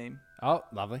Potter theme. Oh,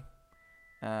 lovely.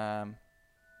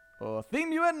 Or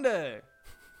themuendo.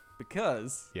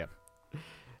 Because yep.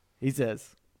 He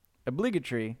says,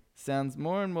 obligatory sounds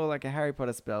more and more like a Harry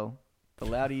Potter spell the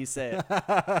louder you say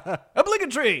it.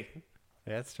 Obligatory!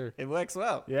 Yeah, that's true. It works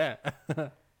well. Yeah.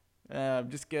 I'm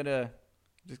just gonna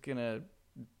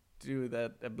do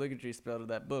that obligatory spell to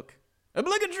that book.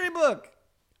 Obligatory book!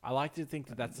 I like to think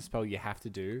that that's the spell you have to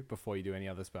do before you do any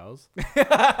other spells.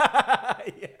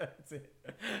 Yeah, that's it.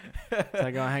 So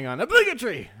I go, hang on,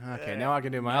 obligatory! Okay, now I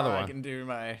can do my other one. I can do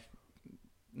my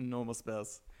normal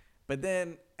spells. But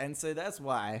then, and so that's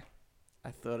why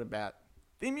I thought about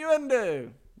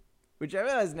themuendo, which I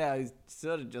realize now is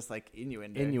sort of just like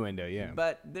innuendo. Innuendo, yeah.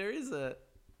 But there is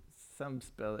some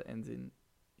spell that ends in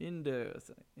indo or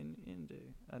something. Indo.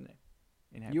 I don't know.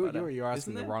 In Harry Potter. You're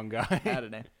asking the wrong guy. I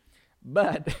don't know.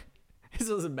 But this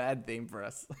was a bad theme for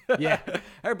us. Yeah.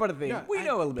 Harry Potter theme. No, we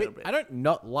know a little bit. I don't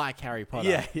not like Harry Potter.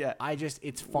 Yeah, yeah.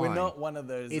 It's fine. We're not one of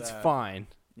those. It's fine.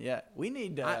 Yeah. We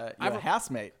need your I've-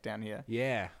 housemate down here.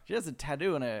 Yeah. She has a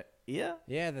tattoo on her ear.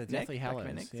 Yeah, the Deathly Neck, back of her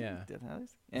Hallows. neck, Yeah. Deathly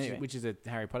Hallows. Anyway. Which is a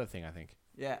Harry Potter thing, I think.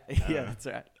 Yeah, yeah, that's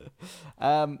right.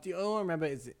 Do you all remember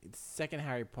it's second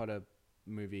Harry Potter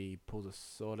movie pulls a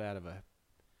sword out of a...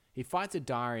 He fights a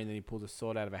diary and then he pulls a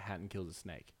sword out of a hat and kills a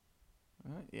snake.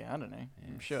 Yeah, I don't know.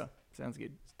 I'm Yes. sure. Sounds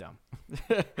good. It's dumb.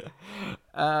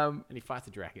 And And he fights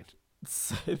a dragon.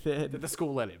 so then, The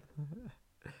school let him.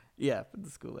 yeah, but the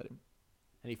school let him.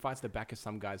 And he fights the back of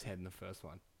some guy's head in the first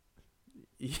one.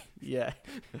 Yeah,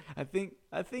 I think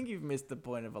you've missed the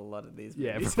point of a lot of these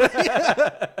Yeah. movies.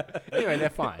 Anyway, they're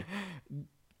fine.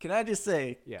 Can I just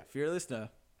say, Yeah. if you're a listener,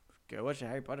 go watch the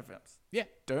Harry Potter films. Yeah.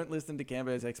 Don't listen to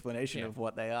Cambo's explanation Yeah. of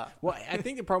what they are. Well, I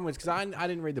think the problem is because I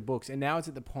didn't read the books, and now it's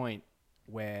at the point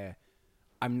where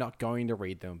I'm not going to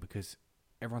read them because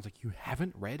everyone's like, "You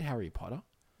haven't read Harry Potter?"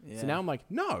 Yeah. So now I'm like,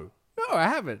 "No, I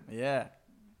haven't." Yeah.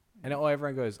 And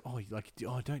everyone goes,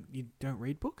 you don't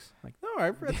read books?" I'm like, no,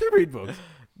 I do read books.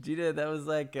 Do you know that was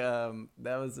like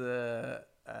that was a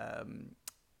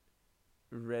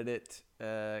Reddit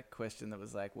question that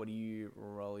was like, what do you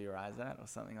roll your eyes at, or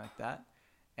something like that?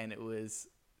 And it was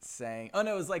saying,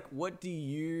 it was like, what do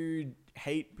you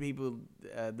hate people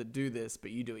that do this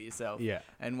but you do it yourself? Yeah.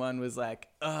 And one was like,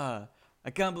 I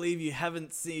can't believe you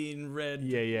haven't seen, read,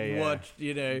 watched,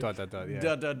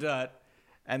 Dot.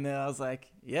 and then I was like,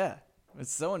 yeah,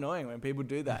 it's so annoying when people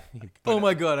do that. Like, oh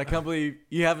my God, I can't believe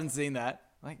you haven't seen that.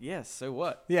 Like, yes, so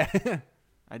what? Yeah.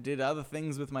 I did other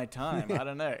things with my time. I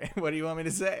don't know. What do you want me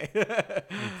to say?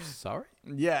 Sorry?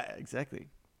 Yeah, exactly.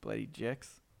 Bloody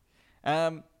jerks.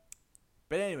 But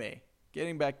anyway,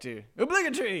 getting back to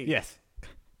obligatory. Yes.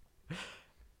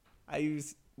 I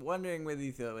was wondering whether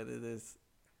there's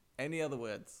any other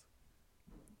words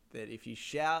that if you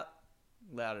shout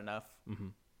loud enough, Mm-hmm.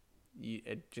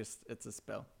 it's a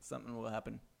spell. Something will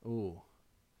happen. Ooh.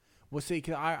 Well, see,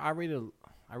 'cause I read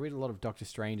a lot of Doctor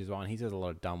Strange as well, and he says a lot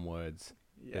of dumb words.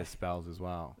 Yeah. There's spells as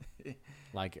well.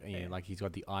 Like, like he's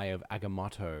got the Eye of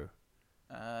Agamotto.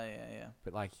 Yeah.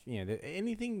 But like,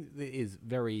 anything that is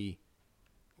very,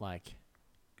 like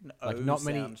O not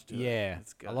many. sounds to it. Yeah,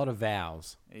 It's got- a lot of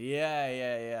vowels.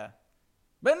 Yeah.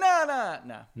 Banana.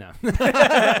 No. No.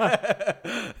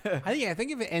 I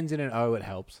think if it ends in an O, it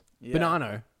helps. Yeah.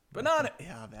 Banana. Banana.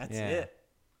 Yeah, that's Yeah. it.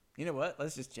 You know what?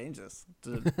 Let's just change this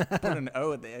to put an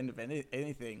O at the end of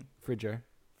anything. Fridger.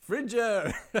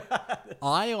 Fridger.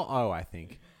 I or O, I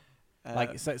think.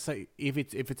 So if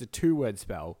it's a 2-word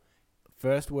spell,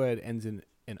 First word ends in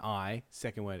an I.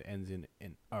 Second word ends in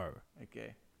an O.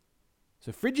 Okay.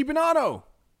 So Frigibonado.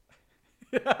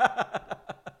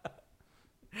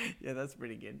 Yeah, that's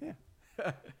pretty good.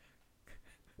 Yeah.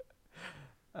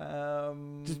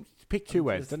 Just Just pick two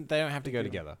words. just They don't have to go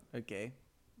picking- together. okay.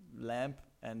 Lamp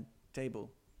and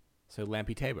table. So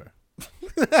Lampy Tabor.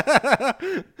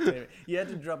 You had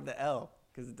to drop the L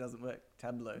because it doesn't work.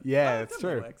 Tableau. Yeah, Oh, that's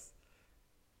tableau true. Works.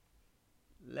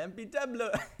 Lampy tableau.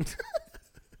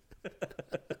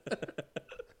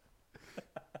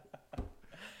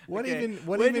 What Okay, even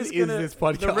we're is just gonna- this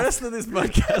podcast? The rest of this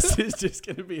podcast is just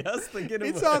going to be us thinking of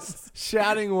It's words. us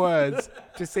shouting words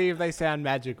to see if they sound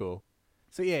magical.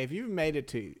 So yeah, if you've made it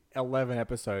to 11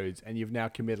 episodes and you've now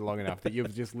committed long enough that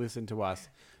you've just listened to us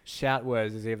shout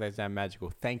words to see if they sound magical,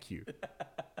 thank you.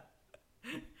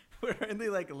 We're only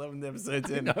like 11 episodes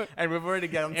in, know. and we've already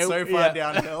gone It- so far yeah.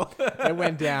 downhill. It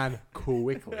went down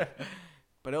quickly.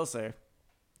 But also,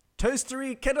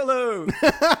 toastery kettleo.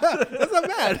 That's not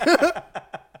bad.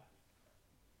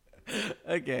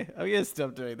 Okay, I'm going to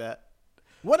stop doing that.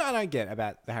 What I don't get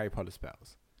about the Harry Potter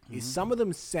spells is some of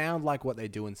them sound like what they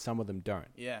do and some of them don't.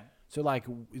 Yeah. So like,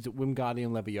 is it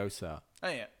Wingardium Leviosa? Oh,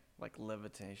 yeah. Like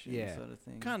levitation Yeah. sort of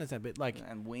thing. Kind of sound, but like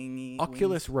And wingy.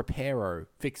 Oculus Reparo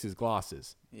fixes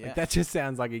glasses. Yeah. Like that just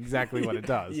sounds like exactly what it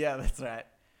does. Yeah, that's right.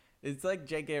 It's like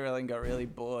J.K. Rowling got really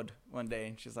bored one day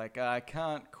and she's like, I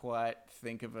can't quite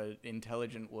think of an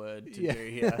intelligent word to Yeah. do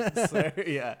here. So,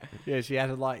 yeah. Yeah, she had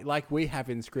to like we have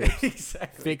in scripts.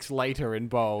 Exactly. Fix later in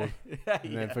bold Yeah,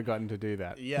 and then forgotten to do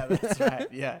that. Yeah, that's right.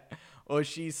 Yeah. Or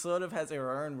she sort of has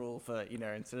her own rule for,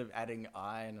 instead of adding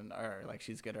I and an O, like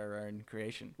she's got her own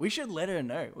creation. We should let her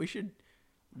know. We should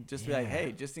just be like, Yeah.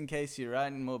 hey, just in case you're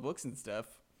writing more books and stuff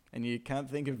and you can't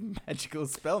think of magical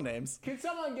spell names. Can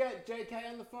someone get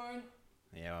JK on the phone?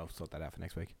 Yeah, I'll sort that out for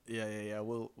next week. Yeah.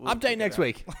 We'll Update figure next it out.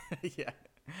 week. Yeah.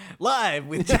 Live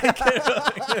with J.K.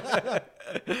 Rowling.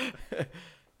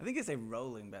 I think it's a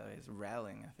rolling, by the way. It's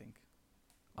Rowling, I think.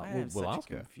 I we'll have such a ask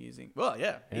her. confusing. Well,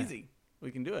 yeah, Yeah. easy.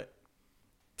 We can do it.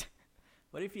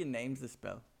 What if you names the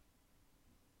spell?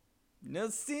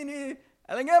 Nocini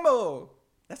Alangamo.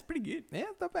 That's pretty good. Yeah,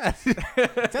 it's not bad.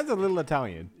 It sounds a little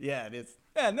Italian. Yeah, it is.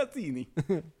 Yeah, Nocini.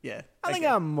 Yeah. I think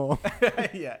okay. I'm more.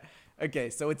 Yeah. Okay,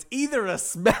 so it's either a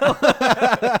spell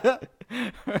or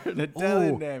an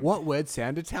Italian name. What words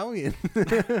sound Italian?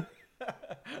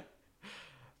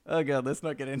 Oh god, let's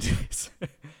not get into this.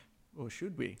 Or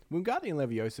should we? Wingardium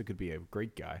Leviosa could be a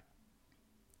Greek guy.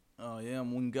 Oh yeah,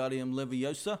 I'm Wingardium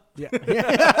Leviosa. Yeah.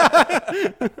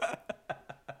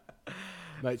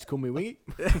 Mates call me Wingy.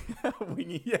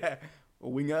 Wingy, yeah.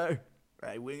 Or Wingo.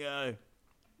 Right, Wingo.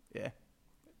 Yeah.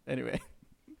 Anyway.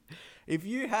 If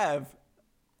you have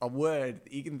a word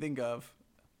that you can think of,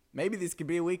 maybe this could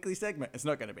be a weekly segment. It's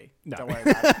not going to be. No. Don't worry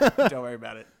about it. Don't worry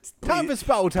about it. Time for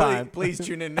spell time. Please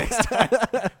tune in next time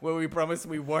where we promise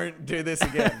we won't do this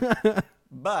again.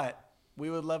 But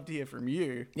we would love to hear from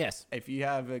you. Yes. If you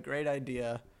have a great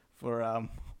idea for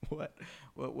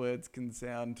what words can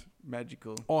sound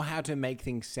magical. Or how to make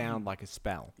things sound like a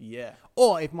spell. Yeah.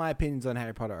 Or if my opinions on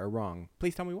Harry Potter are wrong,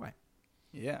 please tell me why.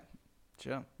 Yeah.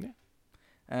 Sure.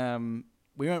 Yeah.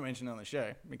 We won't mention it on the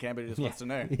show. McCamber just wants to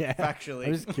know. Yeah. Factually.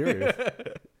 I'm just curious.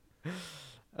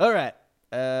 All right.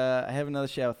 I have another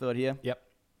shower thought here. Yep.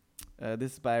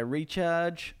 This is by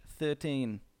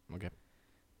Recharge13. Okay.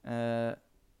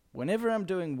 Whenever I'm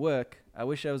doing work, I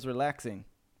wish I was relaxing.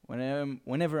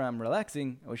 Whenever I'm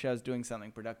relaxing, I wish I was doing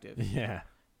something productive. Yeah.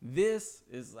 This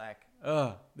is like,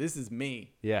 this is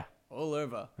me Yeah. all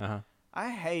over. Uh-huh.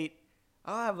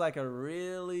 I'll have like a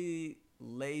really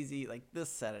lazy, like this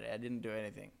Saturday, I didn't do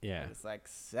anything. Yeah. I just like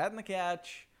sat on the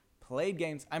couch, played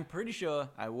games. I'm pretty sure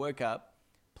I woke up,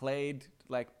 played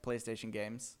like PlayStation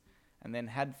games, and then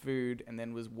had food, and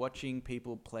then was watching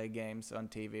people play games on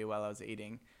TV while I was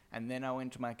eating. And then I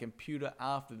went to my computer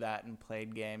after that and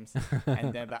played games.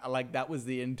 And then that was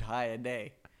the entire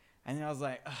day. And then I was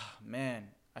like, oh man,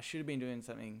 I should have been doing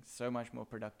something so much more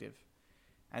productive.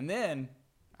 And then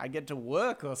I get to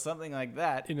work or something like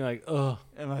that. And you're like, oh.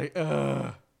 And I'm like,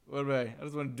 ugh, what am I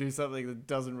just want to do something that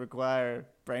doesn't require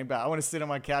brain power. I want to sit on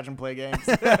my couch and play games.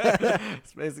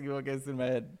 It's basically what goes through my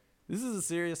head. This is a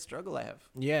serious struggle I have.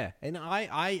 Yeah. And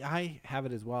I have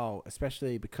it as well,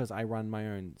 especially because I run my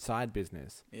own side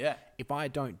business. Yeah. If I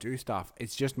don't do stuff,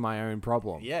 it's just my own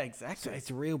problem. Yeah, So exactly.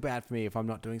 it's real bad for me if I'm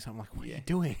not doing something. Like, what Yeah. are you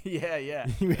doing? Yeah.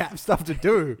 You have stuff to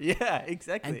do. Yeah,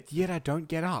 exactly. And yet I don't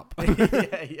get up.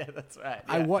 yeah, that's right.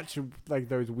 I yeah. watch like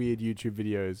those weird YouTube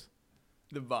videos.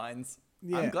 The Vines.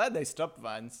 Yeah. I'm glad they stopped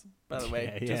Vines, by the way,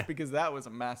 Yeah, just yeah. because that was a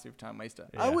massive time waster.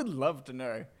 Yeah. I would love to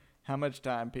know how much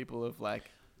time people have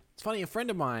like, It's funny, a friend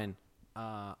of mine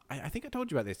I think I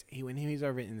told you about this. When he's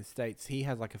over in the States, he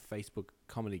has like a Facebook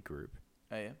comedy group.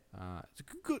 Oh yeah. It's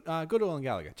good Oil and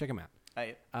Gallagher. Check him out. Oh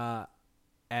yeah.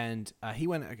 And he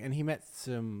went and he met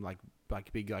some like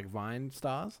big like Vine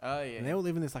stars. Oh yeah. And they all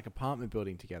live in this like apartment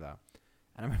building together.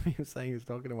 And I remember he was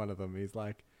talking to one of them. He's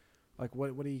like,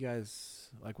 what are you guys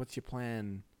like? What's your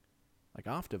plan, like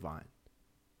after Vine?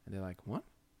 And they're like, what?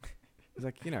 He's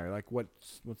like, like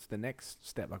what's the next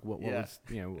step? Like what was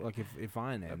like if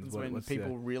Vine ends? That's when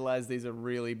people realize these are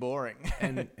really boring.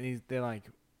 and they're like,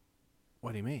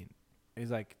 what do you mean? He's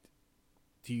like,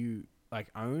 do you like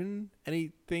own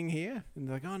anything here? And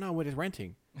they're like, oh no, we're just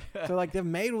renting. So like they've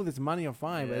made all this money off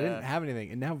Vine, but they didn't have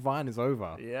anything, and now Vine is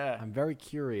over. Yeah. I'm very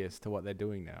curious to what they're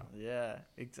doing now. Yeah,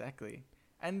 exactly.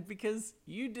 And because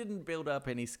you didn't build up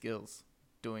any skills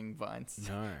doing Vines.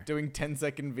 No. Doing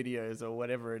 10-second videos or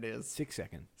whatever it is. 6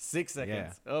 seconds. 6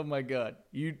 seconds. Yeah. Oh my God.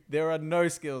 There are no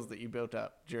skills that you built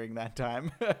up during that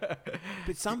time.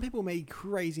 But some people made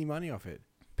crazy money off it.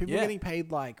 People were getting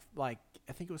paid like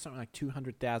I think it was something like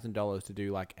 $200,000 to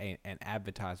do like an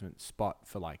advertisement spot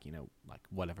for like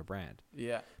whatever brand.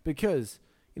 Yeah. Because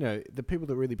the people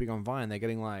that are really big on Vine, they're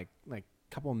getting like a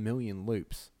couple of million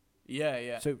loops. Yeah,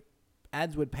 yeah. So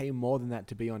ads would pay more than that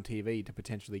to be on TV to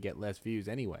potentially get less views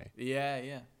anyway. Yeah,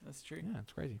 yeah, that's true. Yeah,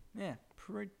 it's crazy. Yeah,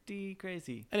 pretty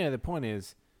crazy. Anyway, the point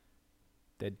is,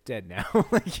 they're dead now.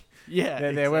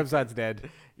 Their website's dead.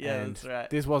 Yeah, that's right.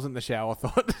 This wasn't the shower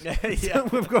thought. Yeah. So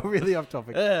we've got really off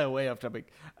topic. Way off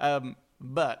topic.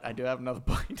 But I do have another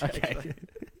point. Okay.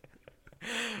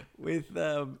 With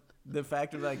the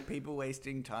fact of like people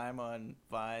wasting time on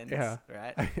Vines,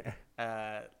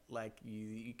 right? Like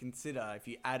you consider if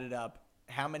you added up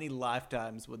how many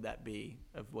lifetimes would that be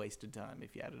of wasted time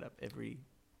if you added up every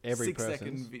 6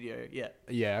 second video? Yeah.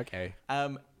 Yeah. Okay.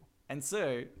 And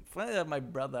so funny that my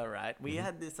brother, right? We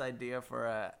had this idea for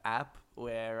a app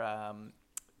where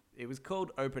it was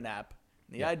called Open App.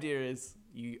 The idea is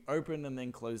you open and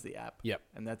then close the app. Yep.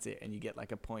 And that's it. And you get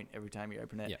like a point every time you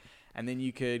open it. Yep. And then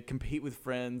you could compete with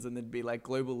friends and there'd be like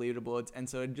global leaderboards. And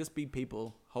so it'd just be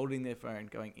people holding their phone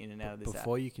going in and out of this app.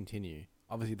 Before you continue,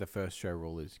 obviously the first show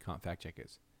rule is you can't fact check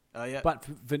us. Oh, yeah. But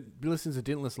for listeners who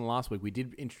didn't listen last week, we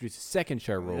did introduce a second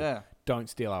show rule. Yeah. Don't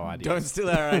steal our ideas. Don't steal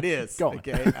our ideas. Go on.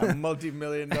 Okay. Our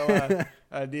multi-million-dollar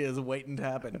ideas waiting to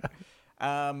happen.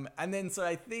 And then, so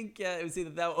I think it was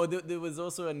either that, or there was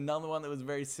also another one that was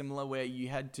very similar where you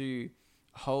had to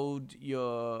hold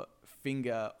your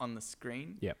finger on the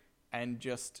screen. Yep. And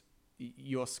just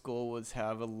your score was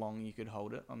however long you could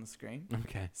hold it on the screen.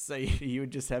 Okay. So you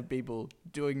would just have people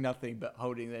doing nothing but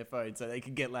holding their phone so they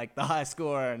could get like the high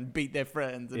score and beat their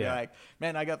friends. And they're like,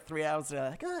 man, I got 3 hours. And they're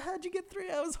like, oh, how'd you get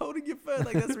 3 hours holding your phone?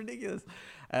 Like, that's ridiculous.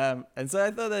 And so I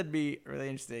thought that'd be really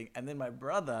interesting. And then my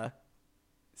brother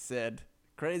said,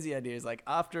 crazy ideas, like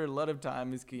after a lot of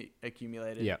time is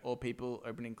accumulated or people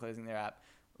opening and closing their app,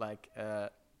 like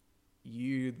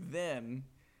you then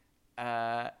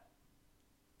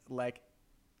like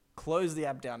close the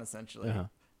app down essentially,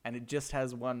 and it just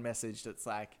has one message that's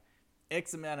like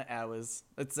X amount of hours,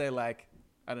 let's say like,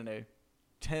 I don't know,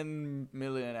 10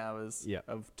 million hours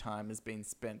of time has been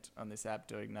spent on this app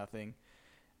doing nothing.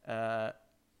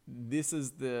 This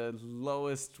is the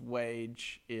lowest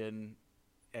wage in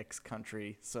X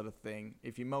country sort of thing.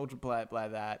 If you multiply it by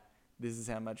that, this is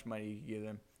how much money you give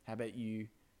them. How about you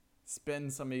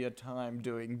spend some of your time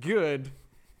doing good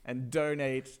and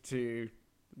donate to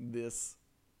this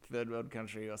third world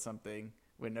country or something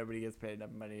where nobody gets paid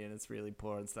enough money and it's really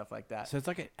poor and stuff like that. So it's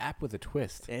like an app with a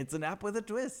twist. It's an app with a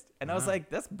twist. And I was like,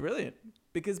 that's brilliant.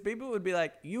 Because people would be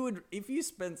like, if you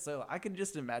spent I could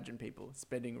just imagine people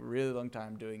spending a really long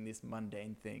time doing this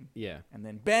mundane thing. Yeah. And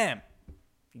then bam,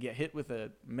 you get hit with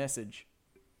a message.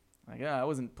 Like, I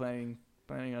wasn't planning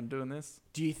on doing this.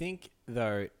 Do you think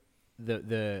though,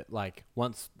 the like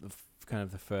once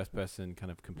the first person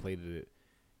kind of completed it,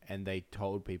 and they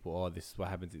told people, oh, this is what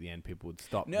happens at the end, people would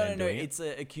stop. No. It's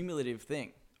a cumulative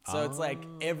thing. So it's like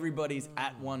everybody's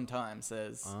at one time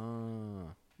says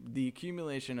the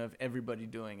accumulation of everybody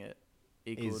doing it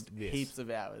equals heaps of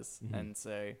hours. Mm-hmm. And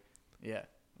so, yeah,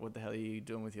 what the hell are you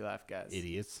doing with your life, guys?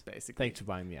 Idiots. Basically. Thanks for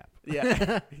buying the app.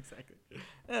 Yeah, exactly.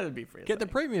 That would be free. Get the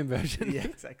premium version. Yeah,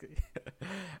 exactly.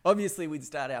 Obviously, we'd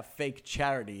start our fake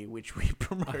charity, which we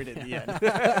promote at the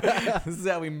end. This is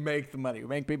how we make the money. We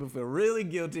make people feel really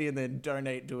guilty and then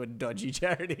donate to a dodgy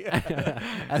charity.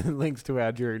 And links to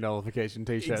our during nullification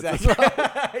t-shirts.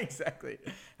 Exactly. Exactly.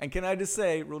 And can I just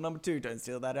say, rule number 2, don't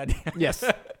steal that idea. Yes.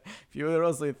 If you are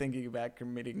also thinking about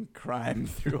committing crime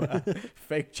through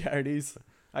fake charities,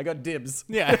 I got dibs.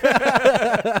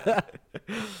 Yeah.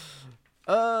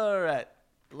 All right.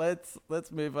 let's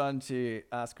move on to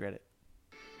Ask Reddit.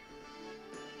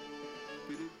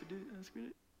 Ask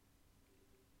Reddit.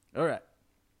 All right.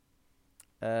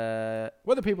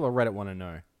 What do people on Reddit want to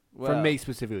know? Well, From me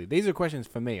specifically. These are questions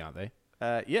for me, aren't they?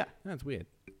 Yeah. That's weird.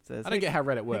 So I don't get how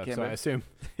Reddit works, okay, so I mate. assume.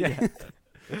 Yeah.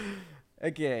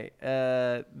 Okay.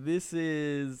 This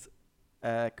is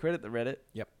Credit the Reddit.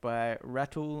 Yep. By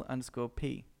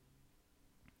Rattle_P.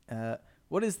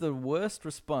 What is the worst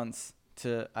response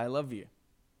to "I love you"?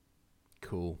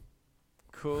 Cool.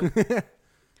 Cool.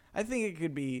 I think it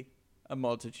could be a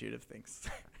multitude of things.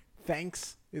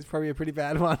 Thanks is probably a pretty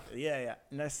bad one. Yeah.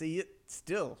 No, see it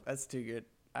still. That's too good,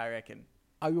 I reckon.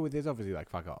 Oh, well, there's obviously like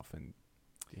fuck off and,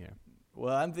 you know.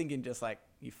 Well, I'm thinking just like,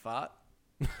 you fart.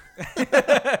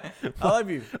 I love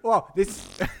you. Well, this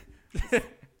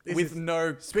With is-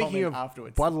 no speaking comment of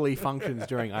afterwards. bodily functions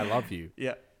during I love you.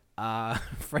 Yeah. A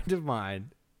friend of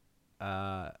mine,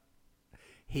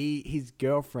 his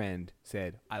girlfriend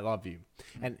said, "I love you,"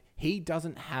 and he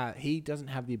doesn't have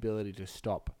the ability to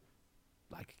stop,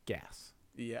 like, gas.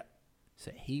 Yeah.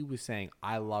 So he was saying,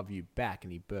 "I love you" back,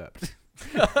 and he burped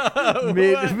What?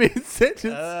 mid sentence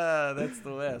That's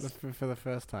the worst. for the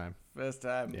first time. First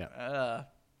time. Yeah.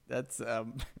 That's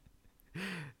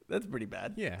pretty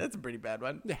bad. Yeah. That's a pretty bad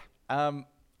one. Yeah.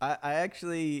 I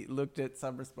actually looked at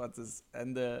some responses,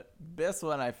 and the best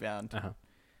one I found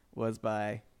was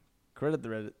by Credit the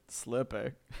Reddit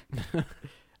Slurpo.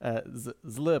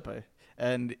 Slurpo.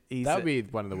 And he That said, would be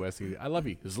one of the worst things. I love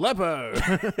you, Zlepo.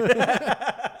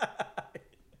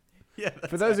 yeah,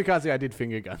 For those who can't see, I did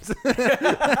finger guns.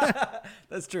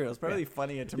 that's true. It was probably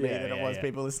funnier to me Yeah, than it yeah, was yeah.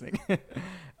 people listening.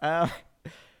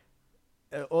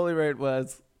 All he wrote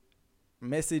was,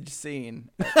 message seen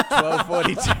at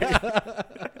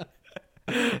 12:42.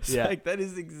 It's Yeah. like, that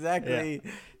is exactly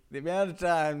the amount of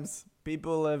times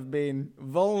people have been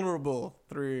vulnerable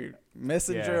through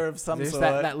messenger of some There's sort.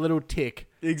 that little tick.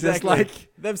 Exactly. Just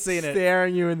like they've seen it.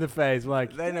 staring you in the face.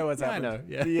 Like, They know what's yeah, I happened.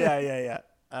 know, Yeah.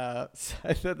 So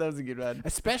I thought that was a good one.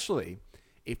 especially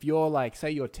if you're like, say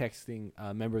you're texting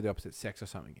a member of the opposite sex or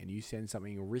something, and you send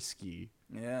something risky,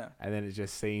 Yeah. and then it's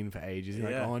just seen for ages. You're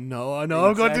Yeah. like, oh no, I've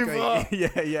gone too far.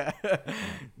 Yeah.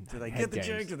 Do they Head get the games.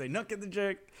 joke? Do they not get the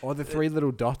joke? Or the 3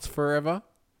 little dots forever,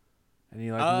 and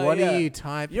you're like, Oh, what yeah. are you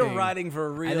typing? You're writing for a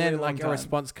really and then long like time. a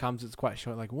response comes, it's quite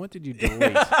short. Like, what did you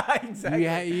delete?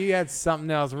 Exactly. you had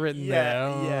something else written there.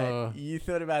 Yeah, Oh. you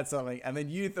thought about something, and then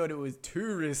you thought it was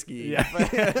too risky Yeah.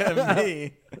 for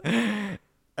me.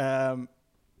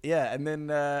 Yeah, and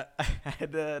then I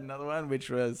had another one,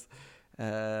 which was,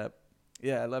 I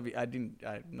love you. I'm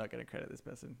not going to credit this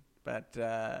person, but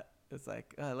it's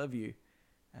like, oh, I love you.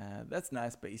 That's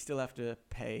nice, but you still have to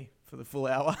pay for the full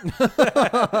hour.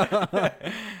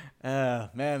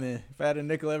 Man, if I had a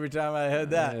nickel every time I heard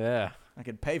that, Yeah. I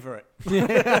could pay for it.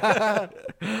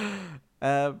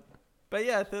 But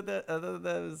yeah, I thought that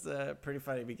was pretty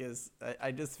funny, because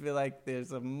I just feel like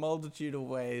there's a multitude of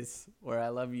ways where I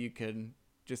love you can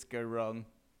just go wrong.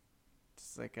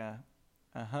 Just like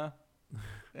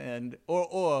and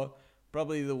or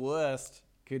probably the worst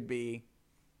could be,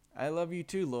 I love you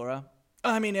too, Laura. Oh,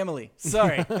 I mean Emily.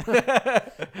 Sorry.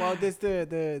 Well, there's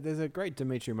a great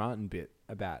Dimitri Martin bit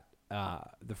about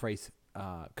the phrase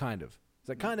kind of.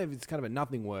 So it's kind of a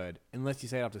nothing word unless you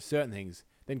say it after certain things.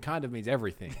 Then kind of means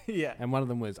everything. Yeah. And one of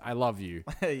them was I love you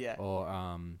Yeah. or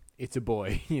it's a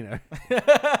boy. You know,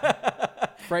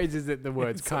 phrases that the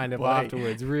words It's a kind of boy.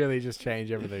 afterwards really just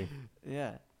change everything.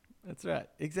 Yeah. That's right.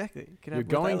 Exactly. You could You're have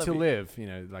with I going love to you. live. You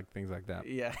know, like things like that.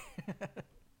 Yeah.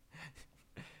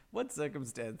 What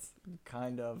circumstance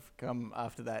kind of come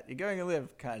after that? You're going to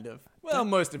live, kind of. Well,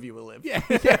 most of you will live. Yeah.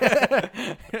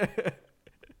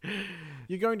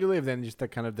 You're going to live, then just the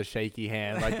kind of the shaky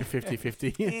hand, like the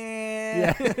 50-50.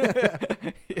 Yeah.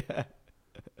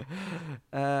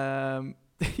 Yeah.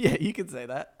 Yeah, you could say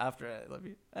that after I love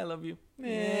you. I love you.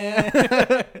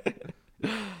 Yeah.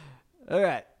 All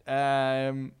right.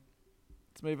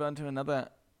 Let's move on to another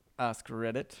Ask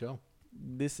Reddit. Sure.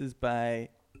 This is by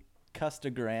Custer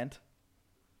Grant.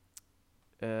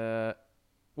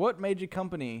 What major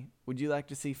company would you like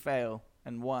to see fail,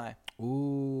 and why?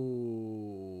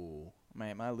 Ooh.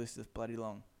 Mate, my list is bloody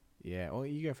long. Yeah. Well,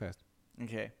 you go first.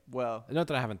 Okay, well. Not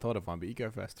that I haven't thought of one, but you go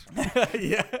first.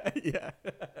 Yeah.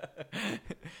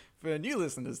 For new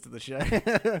listeners to the show,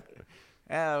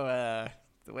 the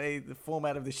way the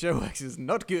format of the show works is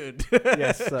not good.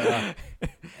 Yes.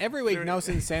 Every week,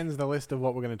 Nelson sends the list of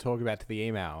what we're going to talk about to the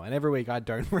email, and every week I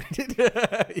don't read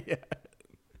it.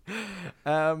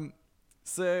 Yeah.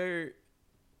 So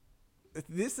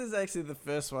this is actually the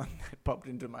first one that popped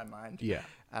into my mind. Yeah.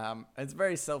 It's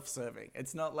very self-serving.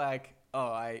 It's not like,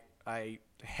 oh, I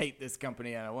hate this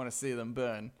company and I want to see them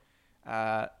burn.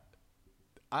 I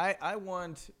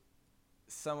want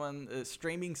someone, a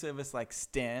streaming service like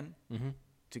Stan,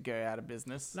 to go out of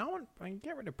business. I can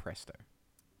get rid of Presto.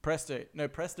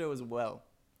 Presto as well.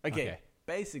 Okay.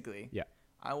 Basically,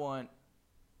 I want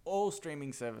all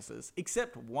streaming services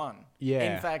except one.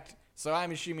 Yeah. In fact, so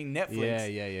I'm assuming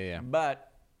Netflix. Yeah.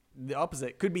 But the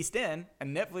opposite could be Stan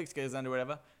and Netflix goes under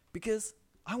whatever, because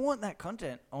I want that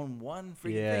content on one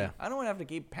freaking thing. I don't want to have to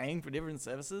keep paying for different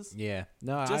services. Yeah.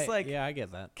 No, I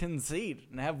get that. Concede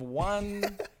and have one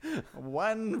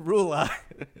one ruler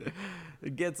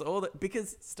that gets all that,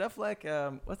 because stuff like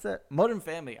what's that? Modern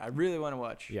Family, I really want to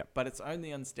watch. Yep. But it's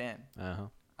only on Stan.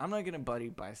 I'm not gonna buddy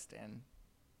buy Stan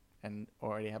and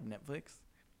already have Netflix.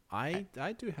 I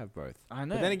do have both. I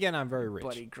know. But then again, I'm very rich.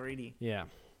 Bloody greedy. Yeah.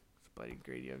 It's bloody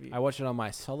greedy of you. I watch it on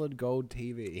my Solid Gold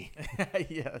TV.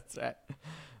 Yeah, that's right.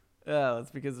 Oh, that's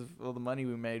because of all the money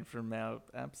we made from our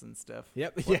apps and stuff.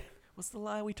 Yep. What's the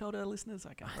lie we told our listeners?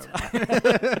 I can't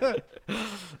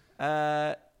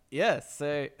remember. Yeah.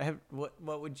 So,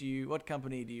 what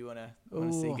company do you want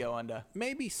to see go under?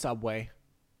 Maybe Subway.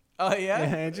 Oh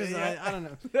yeah. I don't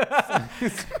know.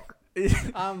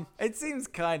 It seems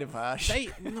kind of harsh.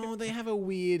 They have a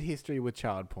weird history with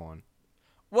child porn.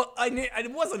 Well, I knew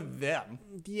it wasn't them.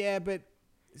 Yeah, but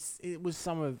it was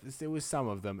some of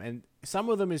them, and some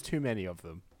of them is too many of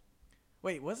them.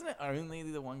 Wait, wasn't it only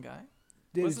the one guy?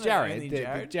 There was Wasn't it Jared.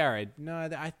 only Jared. No,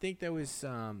 I think there was.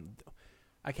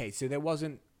 Okay, so there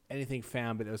wasn't anything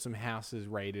found, but there was some houses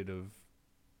raided of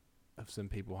some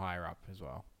people higher up as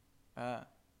well.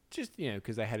 Just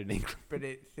because they had an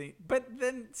inkling. But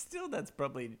then still, that's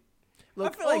probably.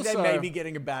 Look, I feel like also, they may be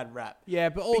getting a bad rap. Yeah,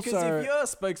 but also because if your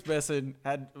spokesperson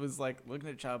was like looking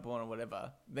at child porn or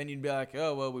whatever, then you'd be like,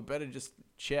 oh well, we better just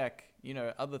check,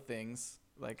 other things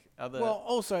like other. Well,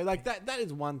 also like that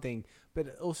is one thing,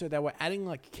 but also they were adding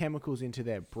like chemicals into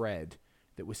their bread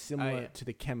that were similar to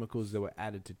the chemicals that were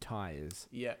added to tires.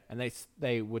 Yeah, and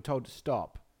they were told to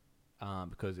stop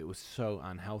because it was so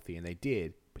unhealthy, and they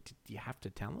did. But did you have to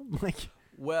tell them?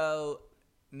 Well,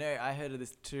 no, I heard of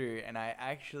this too, and I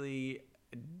actually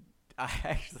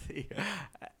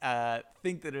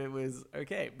think that it was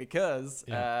okay because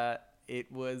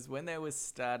it was when they were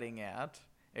starting out.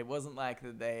 It wasn't like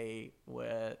that they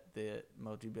were the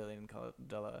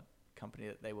multi-billion-dollar company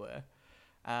that they were.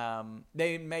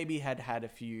 They maybe had a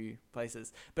few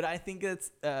places, but I think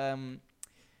it's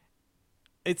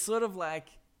sort of like,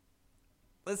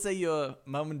 let's say your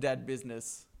mum and dad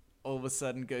business all of a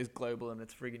sudden goes global and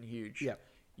it's friggin' huge. Yeah.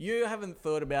 You haven't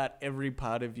thought about every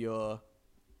part of your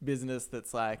business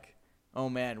that's like, oh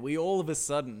man, we all of a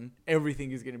sudden,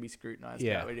 everything is going to be scrutinized.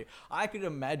 Yeah. About what we do. I could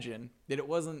imagine that it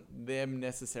wasn't them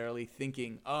necessarily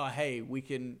thinking, oh, hey, we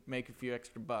can make a few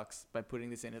extra bucks by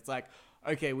putting this in. It's like,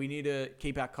 okay, we need to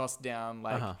keep our costs down.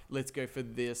 Like, let's go for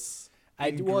this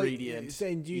ingredient.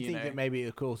 So do you think that maybe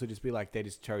it could also just be like they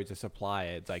just chose a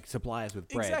supplier? It's like suppliers with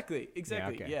bread. Exactly. Yeah,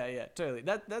 okay. Yeah, totally.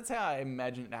 That's how I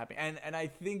imagine it happening. And I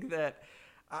think that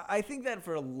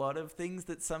for a lot of things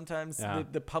that sometimes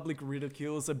the public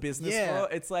ridicules a business for,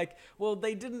 it's like, well,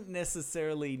 they didn't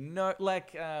necessarily know,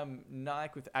 like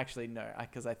Nike with, actually no,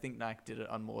 because I think Nike did it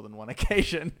on more than one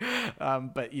occasion,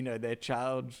 but their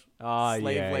child slave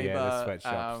labor the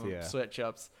sweatshops,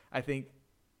 sweatshops, I think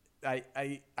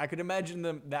I could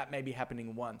imagine that maybe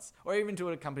happening once, or even to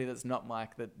a company that's not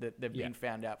Mike that they've been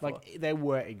found out for. Like they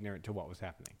were ignorant to what was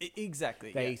happening.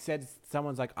 Exactly. They said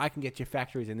someone's like, I can get your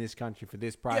factories in this country for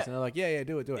this price, and they're like, yeah,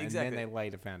 do it. Exactly. And then they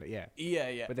later found it.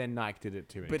 Yeah. But then Nike did it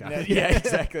too many times.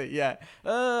 Exactly. Yeah.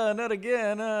 Not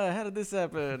again. How did this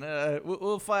happen?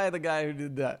 We'll fire the guy who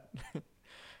did that.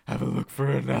 Have a look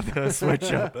for another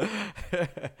sweatshop.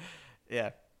 Yeah.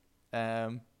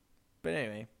 But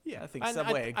anyway, I think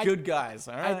Subway are good guys,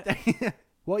 all right?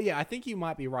 Well, yeah, I think you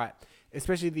might be right.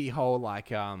 Especially the whole, like,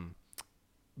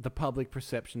 the public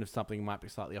perception of something might be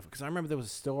slightly off. Because I remember there was a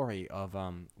story of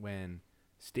when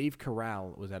Steve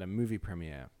Carell was at a movie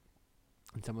premiere.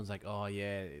 And someone's like, oh,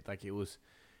 yeah, like it was...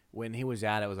 When he was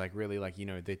out, it was like really like,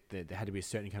 there had to be a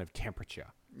certain kind of temperature.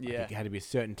 Yeah. Like it had to be a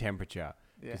certain temperature.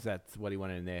 Because that's what he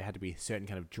wanted in there. It had to be a certain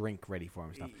kind of drink ready for him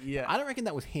and stuff. Yeah. I don't reckon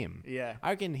that was him. Yeah.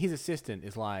 I reckon his assistant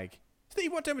is like...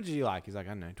 Steve, what temperature do you like? He's like, I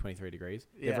don't know, 23 degrees.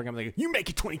 Yeah. Everyone comes like, you make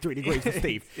it 23 degrees for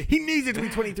Steve. He needs it to be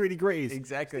 23 degrees.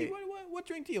 Exactly. Steve, what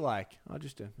drink do you like? Oh,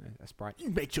 just a Sprite. You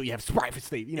make sure you have Sprite for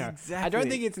Steve. Exactly. I don't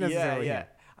think it's necessarily him.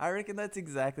 I reckon that's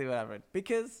exactly what happened.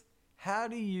 Because how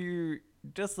do you,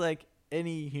 just like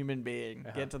any human being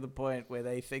get to the point where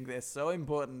they think they're so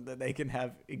important that they can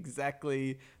have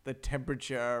exactly the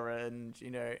temperature and,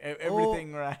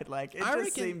 everything right. Like, it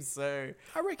just seems so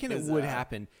I reckon bizarre. it would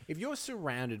happen if you're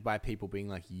surrounded by people being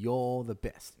like, you're the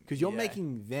best. Because you're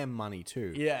making them money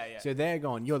too. Yeah, yeah. So they're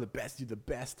going, you're the best, you're the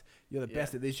best, you're the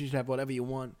best at this, you should have whatever you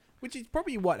want. Which is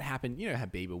probably what happened. You know how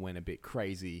Bieber went a bit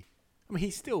crazy. I mean,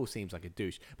 he still seems like a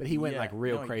douche, but he went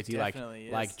real crazy,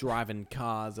 like driving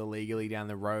cars illegally down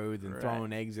the road and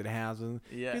throwing eggs at houses.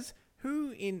 Yeah. Because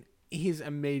who in his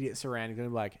immediate surroundings going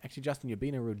to be like, actually, Justin, you're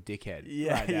being a real dickhead.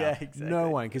 Yeah, right now. yeah, exactly. No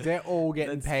one, because they're all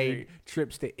getting paid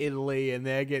trips to Italy and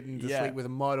they're getting to sleep with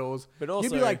models. But also,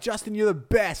 you'd be like, Justin, you're the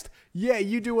best. Yeah,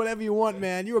 you do whatever you want,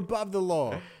 man. You're above the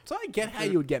law. So I get how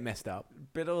you would get messed up.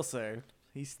 But also,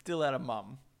 he's still had a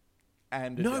mum.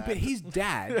 And but his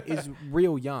dad is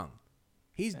real young.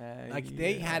 He's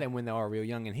they had him when they were real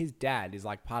young, and his dad is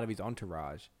like part of his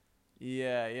entourage.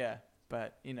 Yeah,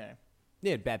 but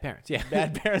yeah, bad parents. Yeah,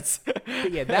 bad parents.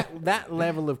 But yeah, that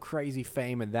level of crazy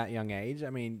fame at that young age. I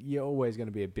mean, you're always going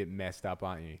to be a bit messed up,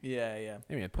 aren't you? Yeah.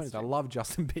 I mean, the point is, I love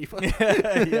Justin Bieber.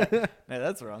 Yeah. No,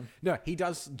 that's wrong. No, he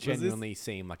does genuinely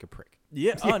seem like a prick.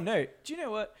 Yeah. Oh no. Do you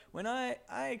know what? When I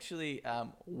actually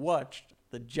watched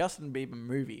the Justin Bieber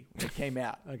movie when it came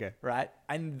out. Okay. Right?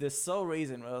 And the sole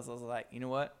reason was I was like, you know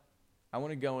what? I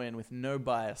want to go in with no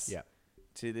bias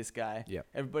to this guy. Yep.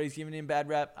 Everybody's giving him bad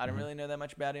rap. I don't really know that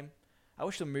much about him. I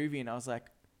watched the movie and I was like,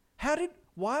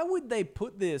 why would they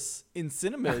put this in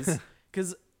cinemas?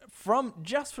 Because from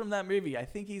that movie, I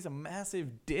think he's a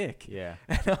massive dick. Yeah.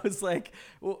 And I was like,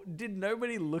 well, did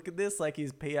nobody look at this? Like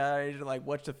his PR agent, like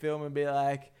watch the film and be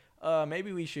like,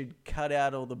 maybe we should cut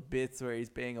out all the bits where he's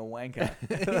being a wanker.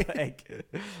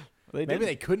 Maybe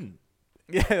they couldn't.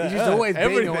 Yeah, he's just always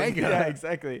being a wanker. Yeah,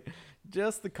 exactly.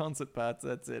 Just the concert parts,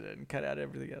 that's it, and cut out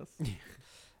everything else.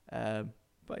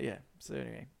 But yeah, so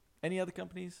anyway. Any other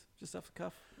companies, just off the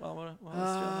cuff, while we're still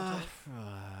on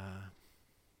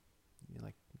the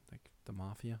topic? Like the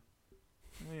mafia?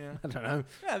 Yeah. I don't know.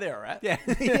 Yeah, they're all right. Yeah.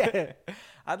 Yeah.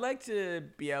 I'd like to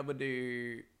be able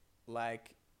to,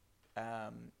 like...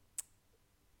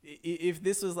 if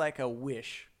this was like a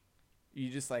wish, you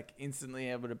just like instantly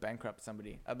able to bankrupt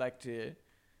somebody. I'd like to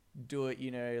do it,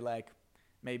 like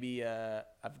maybe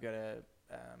I've got a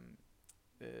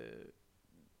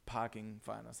parking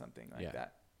fine or something like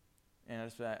that. And I'd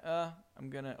just be like,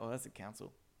 that's a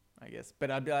council, I guess. But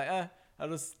I'd be like, I'll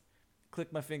just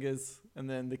click my fingers and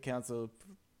then the council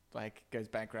like goes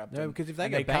bankrupt. No, because if they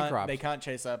go bankrupt, they can't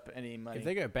chase up any money. If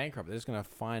they go bankrupt, they're just going to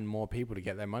find more people to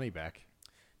get their money back.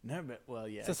 No,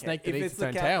 but yeah. It's a snake that eats its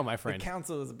own tail, my friend. The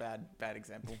council is a bad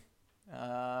example.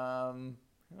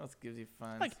 Who else gives you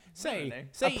fines? Like say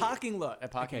a parking lot.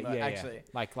 Actually.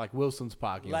 Yeah. Like Wilson's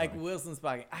parking. Like Wilson's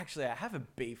parking. Actually, I have a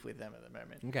beef with them at the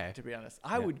moment. Okay. To be honest,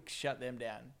 I would shut them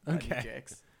down. Okay.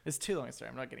 Jerks. It's too long a story.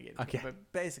 I'm not going to get into it.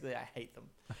 But basically, I hate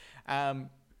them.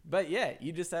 But yeah,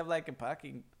 you just have like a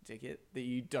parking ticket that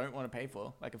you don't want to pay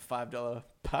for, like a $5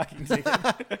 parking ticket.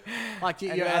 Like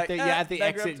you're at the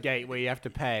exit gate where you have to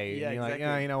pay. Yeah, and you're exactly.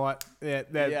 like, oh, you know what?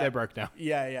 They're broke now.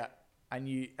 Yeah. And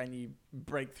you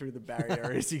break through the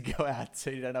barrier as you go out, so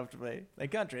you don't have to pay. They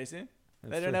can't trace you.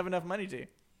 They don't have enough money to.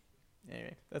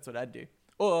 Anyway, that's what I'd do.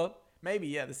 Or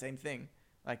maybe the same thing.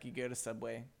 Like you go to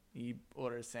Subway. You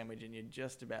order a sandwich and you're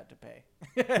just about to pay.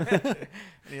 And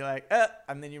you're like,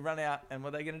 and then you run out, and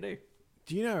what are they going to do?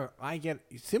 Do you know, I get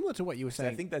similar to what you were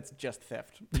saying. So I think that's just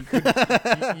theft.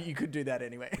 You could do that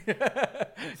anyway.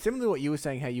 Similar to what you were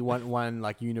saying, how you want one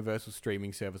like universal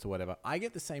streaming service or whatever. I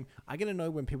get the same. I get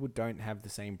annoyed when people don't have the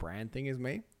same brand thing as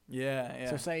me. Yeah.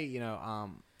 So say,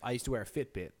 I used to wear a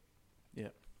Fitbit. Yeah.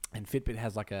 And Fitbit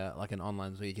has like an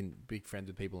online, so you can be friends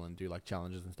with people and do like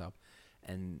challenges and stuff.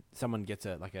 And someone gets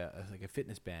a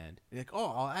fitness band. They're like, oh,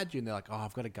 I'll add you. And they're like, oh,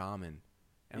 I've got a Garmin.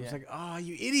 And I'm just like, oh,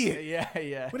 you idiot.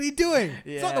 Yeah. What are you doing?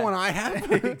 Yeah. It's not the one I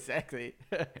have. Exactly.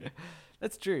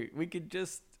 That's true. We could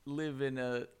just live in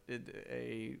a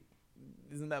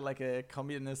isn't that like a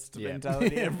communist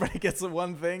mentality? Everybody gets the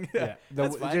one thing. Yeah.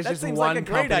 That's fine. That seems one like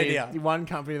a great idea. One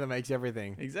company that makes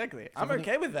everything. Exactly. I'm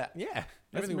okay with that. Yeah.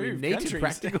 Let's everything move we need countries. to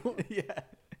practical. Yeah.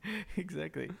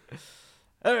 Exactly.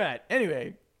 All right.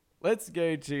 Anyway, let's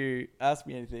go to Ask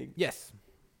Me Anything. Yes.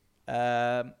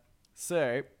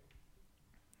 So,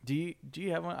 do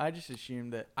you have one? I just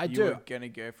assumed that you do. were going to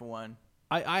go for one.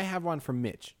 I have one from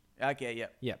Mitch. Okay,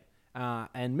 yep. Yep.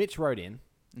 And Mitch wrote in,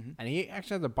 and he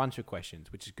actually has a bunch of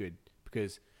questions, which is good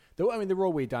because the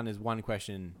rule we've done is one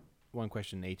question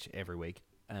each every week.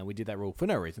 We did that rule for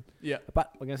no reason. Yeah.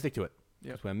 But we're going to stick to it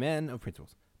because we're men of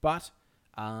principles. But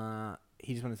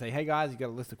he just wanted to say, hey guys, you got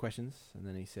a list of questions, and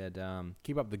then he said,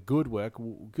 keep up the good work.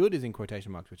 Good is in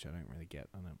quotation marks, which I don't really get.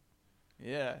 I don't.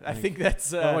 Yeah, I think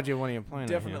that's what do you want to plan?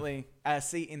 definitely.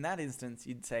 See, in that instance,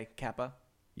 you'd say Kappa.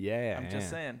 Yeah, I'm just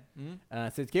saying.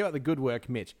 It says, keep up the good work,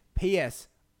 Mitch. P.S.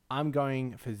 I'm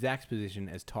going for Zach's position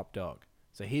as top dog.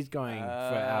 So he's going for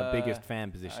our biggest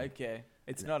fan position. Okay.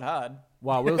 It's not hard.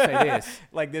 Well, I will say this.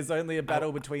 Like, there's only a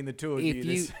battle between the two of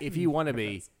you. If you want to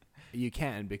be, you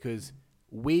can, because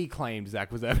we claimed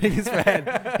Zach was our biggest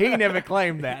fan. He never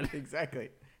claimed that. Exactly.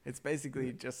 It's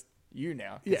basically just you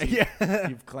now. Yeah.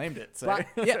 You've claimed it. So. But,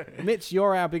 yeah, Mitch,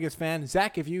 you're our biggest fan.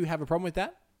 Zach, if you have a problem with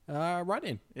that, write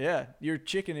in. Yeah. You're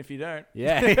chicken if you don't.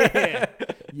 Yeah.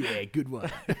 Yeah, good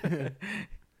one.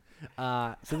 So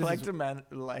I like to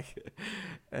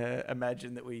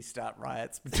imagine that we start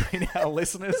riots between our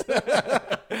listeners.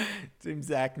 Team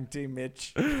Zach and Team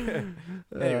Mitch.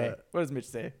 Anyway, what does Mitch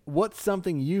say? What's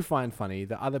something you find funny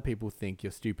that other people think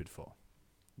you're stupid for?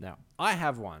 Now, I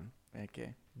have one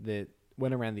Okay. that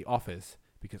went around the office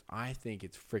because I think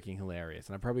it's freaking hilarious,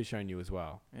 and I've probably shown you as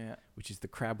well. Yeah. Which is the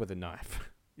crab with a knife.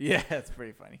 Yeah, that's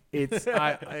pretty funny.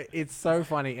 It's so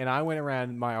funny, and I went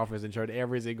around my office and showed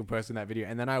every single person that video,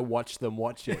 and then I watched them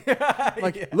watch it.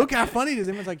 Like, look how funny it is.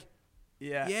 Everyone's like,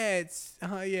 it's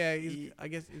I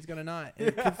guess he's got a knife.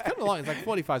 It's kind of long. It's like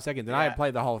 45 seconds, and I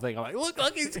played the whole thing. I'm like, look,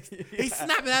 he's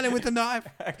snapping at him with the knife.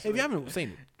 Actually, if you haven't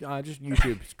seen it, just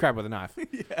YouTube crab with a knife.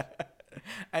 Yeah,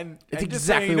 and it's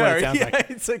exactly what it sounds like.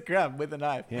 It's a crab with a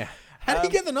knife. Yeah. How did he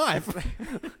get the knife?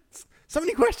 So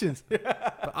many questions.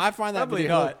 But I find that probably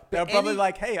video not. They're probably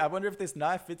like, hey, I wonder if this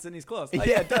knife fits in his claws. Oh,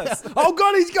 yeah, it does. Oh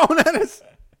God, he's going at us.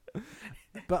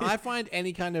 But I find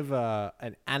any kind of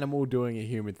an animal doing a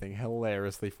human thing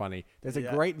hilariously funny. There's a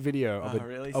great video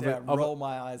of roll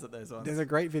my eyes at those ones. There's a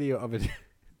great video of it.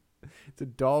 It's a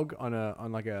dog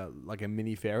on like a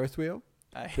mini Ferris wheel.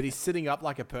 But he's sitting up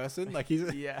like a person, like he's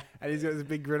and he's got this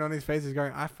big grin on his face. He's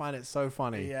going, I find it so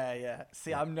funny. Yeah.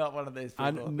 See, I'm not one of those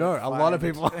people. No, a lot of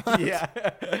people aren't. Yeah.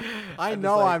 I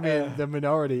know I'm in the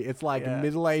minority. It's like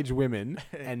middle-aged women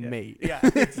and me. Yeah,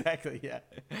 exactly, yeah.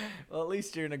 Well, at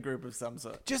least you're in a group of some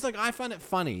sort. Just like I find it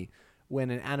funny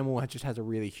when an animal just has a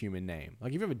really human name.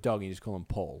 Like if you have a dog and you just call him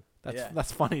Paul.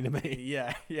 That's funny to me.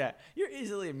 Yeah. You're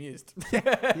easily amused.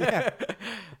 Yeah.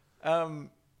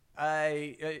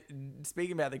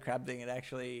 Speaking about the crab thing, it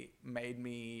actually made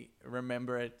me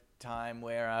remember a time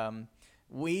where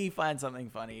we find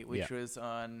something funny, which was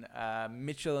on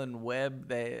Mitchell and Webb.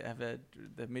 They have the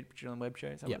Mitchell and Webb show.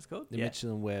 Is that what it's called? The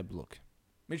Mitchell and Webb Look.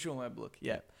 Mitchell and Webb Look.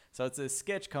 Yeah. So it's a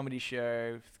sketch comedy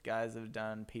show. Guys have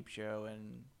done Peep Show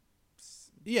and.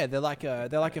 Yeah, they're like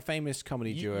a famous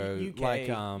comedy duo, UK, like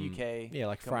UK. Yeah,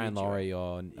 like Fry and Laurie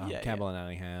or Campbell and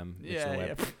Allingham. Mitchell and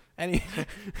Webb. Any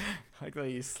like they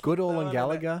use Goodall and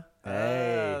Gallagher.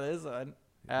 Hey, there's one.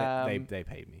 They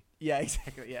paid me. Yeah,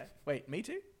 exactly. Yeah. Wait, me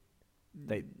too?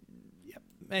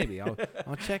 Maybe I'll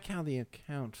check how the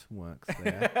account works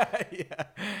there.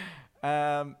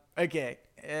 Yeah. Okay.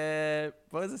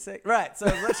 What was it? Right. So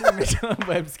I was watching the Mitchell and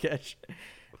Webb sketch,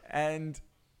 and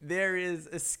there is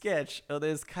a sketch, or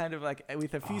there's kind of like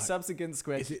with a few subsequent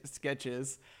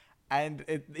sketches. And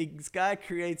this guy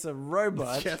creates a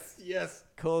robot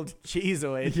called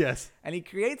Cheeseoid. Yes. And he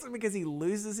creates it because he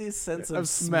loses his sense of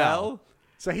smell.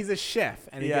 So he's a chef,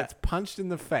 and he gets punched in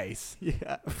the face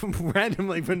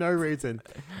randomly for no reason.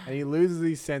 And he loses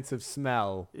his sense of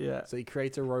smell. Yeah. So he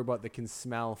creates a robot that can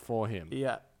smell for him.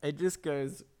 Yeah. It just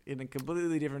goes in a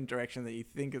completely different direction that you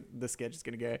think the sketch is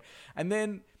going to go. And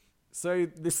then, so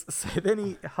then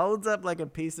he holds up like a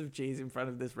piece of cheese in front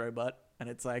of this robot, and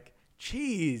it's like,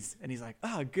 cheese, and he's like,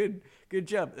 oh, good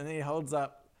job. And then he holds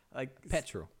up like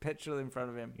petrol in front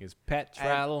of him. He goes,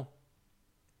 petrol.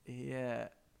 Yeah.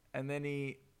 And then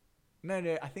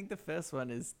no, I think the first one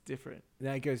is different.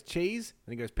 Now he goes cheese,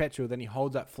 and he goes petrol, then he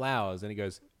holds up flowers, and he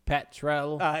goes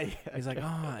petrol. He's like,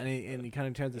 oh, and he kind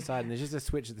of turns aside, and there's just a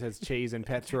switch that says cheese and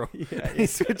petrol. He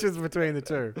switches between the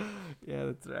two. Yeah,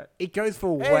 that's right. It goes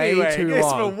for way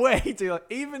too long.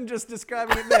 Even just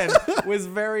describing it then was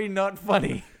very not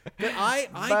funny.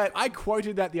 But I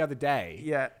quoted that the other day.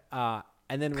 Yeah.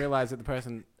 And then realized that the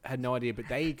person had no idea, but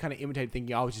they kind of imitated,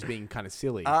 thinking I was just being kind of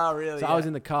silly. Oh, really? So I was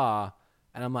in the car,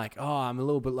 and I'm like, oh, I'm a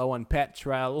little bit low on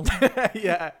petrol.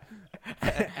 Yeah.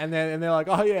 And they're like,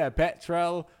 oh yeah,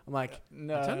 petrol. I'm like,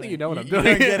 no, I don't think you know what I'm doing.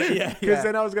 You don't get it, yeah. Because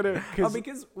then I was gonna.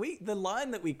 Because the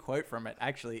line that we quote from it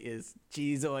actually is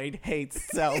Cheeseoid hates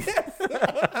self.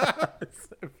 It's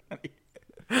so funny.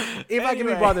 If I can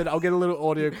be bothered, I'll get a little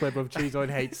audio clip of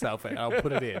Cheeseoid hates self, and I'll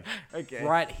put it in. Okay.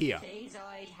 Right here.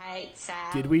 Cheeseoid hates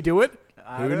self. Did we do it?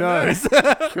 I Who don't knows?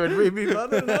 know. Could we be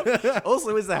bothered enough?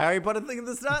 Also, is the Harry Potter thing at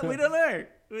the start? We don't know.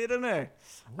 We don't know.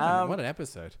 What an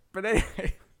episode. But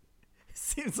anyway,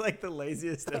 seems like the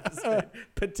laziest episode,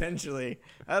 potentially.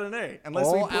 I don't know. Unless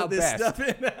All we our put this best. stuff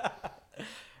in.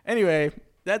 Anyway,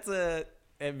 that's a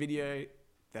video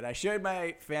that I showed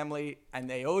my family, and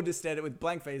they all just stared at it with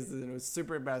blank faces, and it was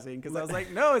super embarrassing because I was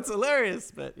like, no, it's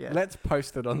hilarious. But yeah. Let's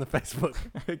post it on the Facebook.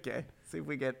 Okay. See if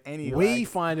we get any We likes.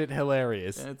 find it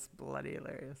hilarious. It's bloody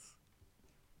hilarious.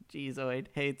 Geezoid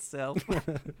hates self.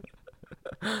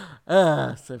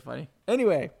 So funny.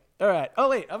 Anyway, all right. Oh,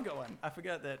 wait, I've got one. I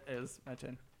forgot that it was my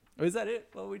turn. Oh, is that it?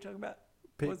 What were we talking about?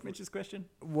 What was Mitch's question?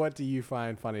 What do you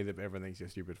find funny that everyone thinks you're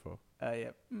stupid for?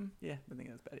 Yeah. Yeah, I think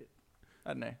that's about it.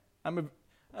 I don't know.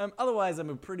 Otherwise, I'm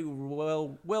a pretty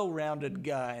well-rounded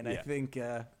guy, and I Yeah. think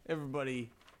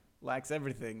everybody likes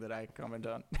everything that I comment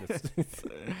on.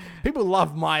 People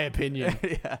love my opinion.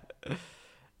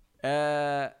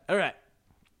 Yeah. All right.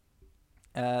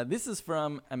 This is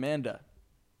from Amanda.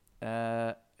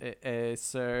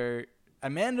 So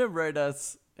Amanda wrote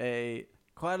us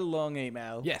quite a long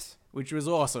email. Yes. Which was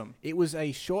awesome. It was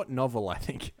a short novel, I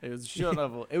think. It was a short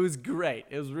novel. It was great.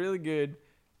 It was really good.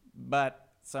 But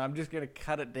so I'm just gonna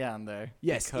cut it down though.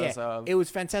 Yes. Because Yeah. of It was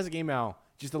fantastic email.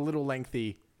 Just a little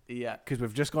lengthy yeah. because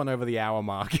we've just gone over the hour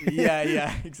mark.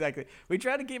 Yeah, exactly. We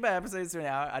try to keep our episodes to an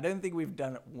hour. I don't think we've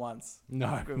done it once.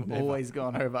 No, We've never. always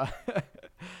gone over.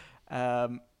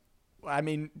 I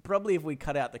mean, probably if we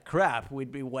cut out the crap,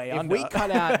 we'd be way If under. we cut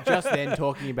out just then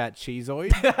talking about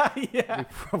Cheezoid, yeah, we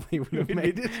probably would have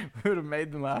made it. We would have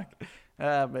made the mark.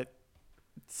 But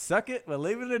suck it, we're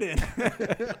leaving it in.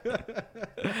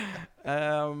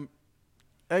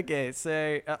 Okay,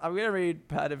 so I'm gonna read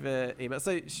part of her email.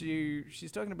 So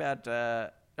she's talking about.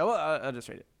 I'll just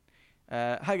read it.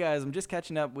 Hi guys, I'm just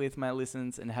catching up with my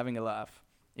listens and having a laugh.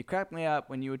 It cracked me up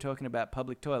when you were talking about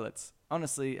public toilets.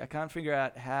 Honestly, I can't figure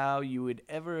out how you would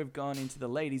ever have gone into the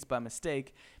ladies by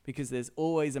mistake because there's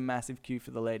always a massive queue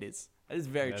for the ladies. That is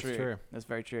very That's true. true. That's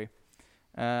very true.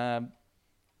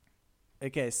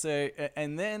 Okay, so,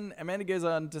 and then Amanda goes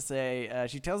on to say,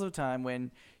 she tells of a time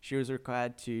when she was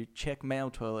required to check male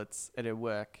toilets at her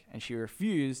work, and she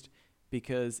refused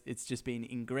because it's just been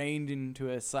ingrained into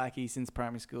her psyche since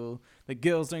primary school that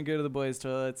girls don't go to the boys'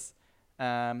 toilets.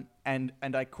 And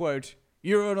I quote,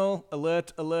 urinal,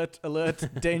 alert, alert, alert,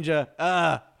 danger,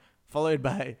 followed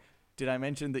by, did I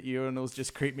mention that urinals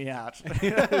just creep me out?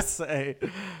 So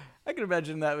I can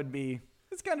imagine that would be,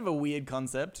 it's kind of a weird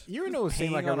concept. Urinals seem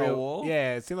Peeing like a on a real wall?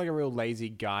 Yeah, it seemed like a real lazy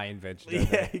guy invention. don't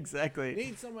Yeah, they? exactly.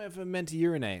 Need somewhere for men to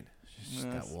urinate. Just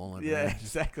Yes. that wall over Yeah, there. Just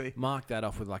exactly. mark that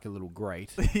off with like a little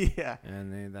grate, Yeah.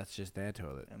 and then that's just their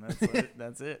toilet. And that's it.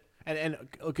 That's it. And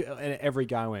every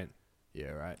guy went,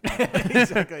 yeah, right,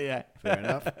 Exactly, yeah. fair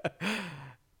enough.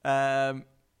 All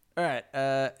right.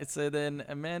 So then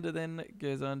Amanda then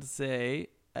goes on to say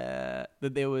that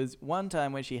there was one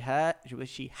time when she had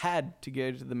to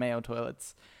go to the male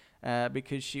toilets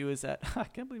because she was at. I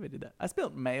can't believe I did that. I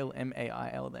spelled male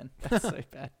MAIL then. That's so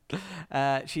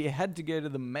bad. She had to go to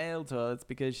the male toilets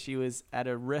because she was at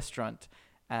a restaurant.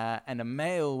 And a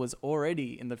male was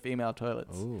already in the female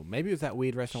toilets. Oh, maybe it was that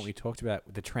weird restaurant we talked about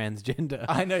with the transgender.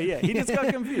 I know, yeah. He just got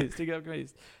confused.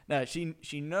 No, she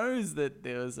knows that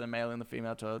there was a male in the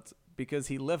female toilets because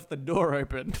he left the door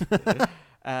open.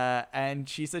 And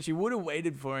she said she would have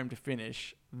waited for him to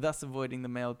finish, thus avoiding the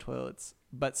male toilets,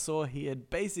 but saw he had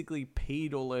basically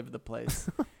peed all over the place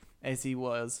as he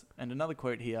was, and another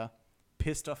quote here,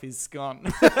 pissed off his scone.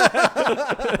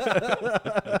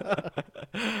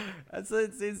 So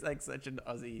it seems like such an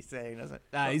Aussie saying. I was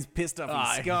like, he's pissed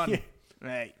off his scone. Yeah.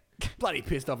 Mate. Bloody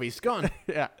pissed off he's gone.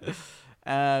 Yeah.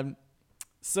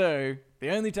 So the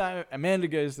only time Amanda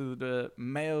goes to the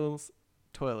male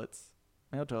toilets,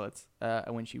 are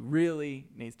when she really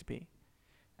needs to pee.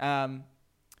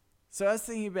 So I was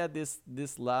thinking about this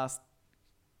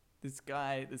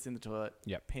guy that's in the toilet,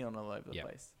 Yep. peeing all over the Yep.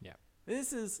 place. Yep.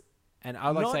 This is And I'd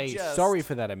like to Not say just- sorry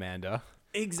for that, Amanda.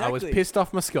 exactly. I was pissed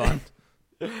off my scone.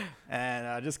 and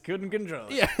I just couldn't control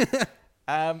it.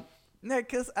 Yeah. No,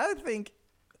 because I think,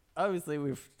 obviously,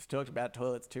 we've talked about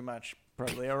toilets too much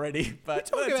probably already, but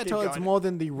Talking let's about keep toilets going. more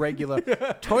than the regular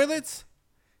toilets,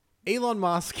 Elon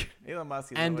Musk, Elon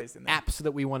Musk is and always in there. apps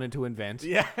that we wanted to invent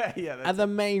Yeah, are that's the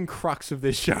main crux of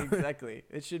this show. exactly.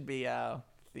 It should be our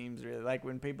themes, really. Like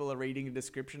when people are reading a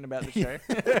description about the show,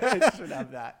 it should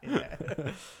have that in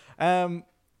there.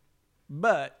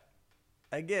 But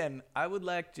again, I would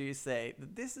like to say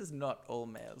that this is not all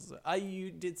males.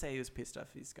 You did say he was pissed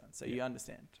off his gun, so you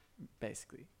understand,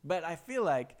 basically. But I feel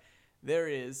like there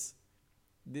is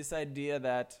this idea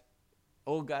that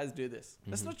all guys do this.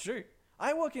 That's not true.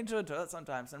 I walk into a toilet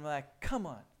sometimes and I'm like, come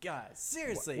on, guys,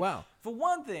 seriously. Wow. For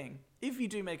one thing, if you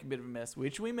do make a bit of a mess,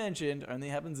 which we mentioned only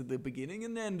happens at the beginning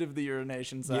and end of the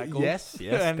urination cycle. Yes,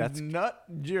 and that's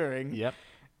not during. Yep.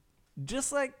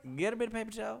 Just like get a bit of paper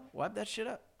towel, wipe that shit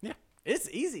up. Yeah. It's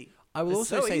easy. I will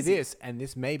It's also so say easy. this, and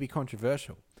this may be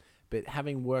controversial, but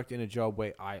having worked in a job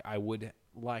where I would,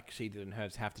 like she did in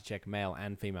hers, have to check male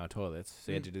and female toilets,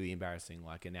 so you had to do the embarrassing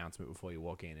like announcement before you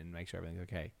walk in and make sure everything's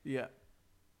okay. Yeah.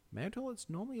 Male toilets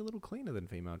normally a little cleaner than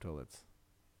female toilets.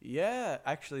 Yeah,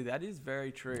 actually, that is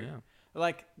very true. Yeah.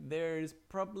 Like, there's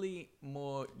probably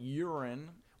more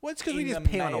urine. Well, it's because we In just the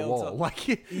pee on a male wall. to-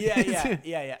 Like,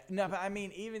 Yeah. No, but I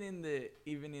mean, even in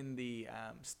the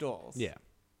stalls. yeah.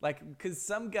 Like, because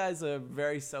some guys are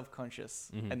very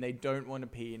self-conscious Mhm. and they don't want to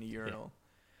pee in a urinal.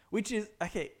 Which is,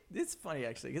 okay, it's funny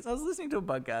actually, because I was listening to a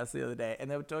podcast the other day and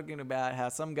they were talking about how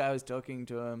some guy was talking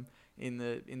to him in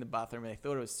the bathroom and they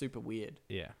thought it was super weird.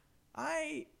 Yeah.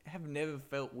 I have never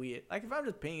felt weird. Like, if I'm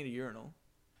just peeing in a urinal,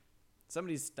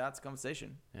 somebody starts a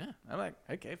conversation. Yeah. I'm like,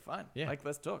 okay, fine. Yeah. Like,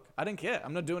 let's talk. I don't care.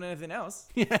 I'm not doing anything else.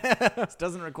 This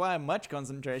doesn't require much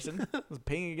concentration. I was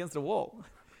peeing against a wall.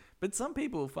 But some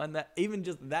people find that even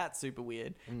just that super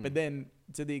weird. But then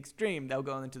to the extreme, they'll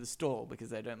go into the stall because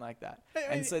they don't like that.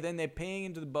 And so then they're peeing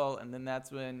into the bowl, and then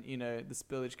that's when, you know, the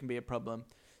spillage can be a problem.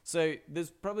 So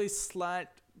there's probably slight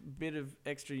bit of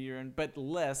extra urine, but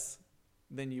less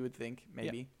than you would think,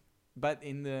 maybe. Yep. But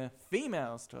in the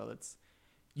females' toilets,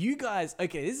 you guys,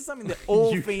 okay, this is something that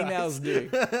all You females do.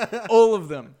 All of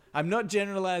them. I'm not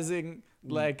generalizing,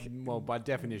 like, Well, by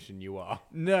definition, you are.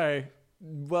 no.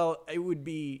 Well, it would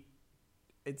be,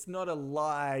 it's not a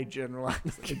lie generalized.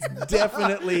 It's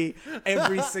definitely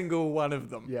every single one of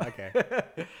them. Yeah, okay.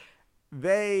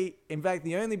 They, in fact,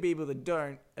 the only people that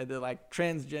don't are the like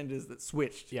transgenders that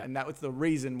switched. Yeah. And that was the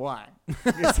reason why.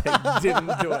 Because they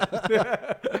didn't do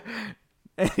it.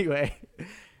 Anyway,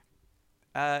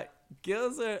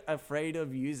 girls are afraid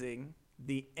of using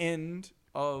the end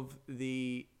of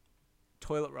the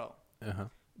toilet roll Uh-huh.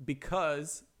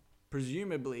 because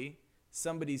presumably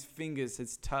somebody's fingers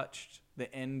has touched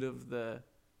the end of the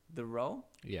roll,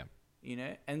 Yeah. you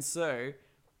know? And so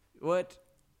what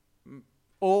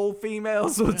all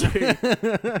females will do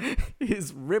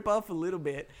is rip off a little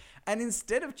bit, and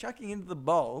instead of chucking into the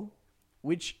bowl,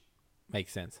 which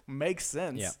Makes sense. makes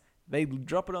sense, Yeah. they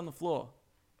drop it on the floor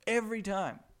every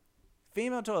time.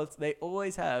 Female toilets, they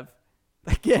always have,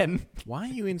 again, Why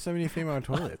are you in so many female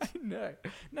toilets? no,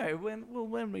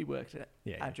 when we worked at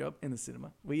Yeah, our yeah. job in the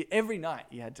cinema, we every night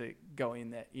you had to go in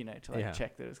there, you know, to like Yeah.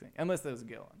 check that it was going, unless there was a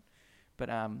girl on. But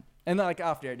and like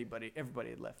after everybody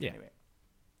had left Yeah. anyway.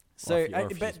 So, So, or if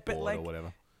she's but bored like, or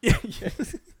whatever. yeah.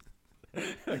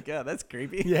 Oh god, that's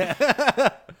creepy. Yeah.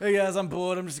 Hey guys, I'm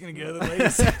bored. I'm just gonna go to the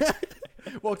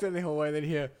ladies. Walk down the hallway, then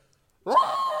hear.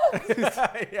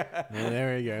 Yeah. And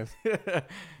there he goes. Yeah,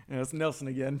 it's Nelson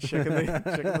again, checking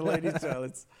the ladies'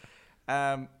 toilets.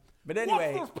 But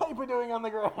anyway, What's this paper doing on the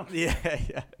ground?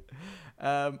 yeah.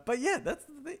 But yeah, that's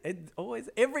the thing. It always,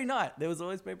 every night, there was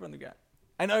always paper on the ground.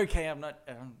 And okay, I'm not.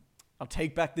 I'll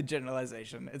take back the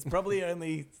generalization. It's probably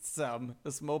only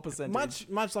a small percentage.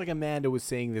 Much like Amanda was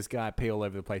seeing this guy pee all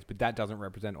over the place, but that doesn't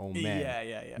represent all men.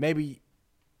 Yeah. Maybe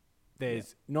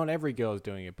there's not every girl is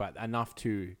doing it, but enough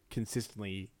to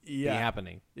consistently be Yeah.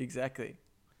 happening. Exactly.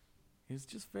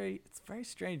 It's very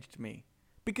strange to me.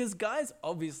 Because guys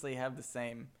obviously have the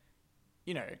same,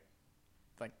 you know,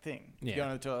 like thing. Yeah. You go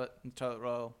on the toilet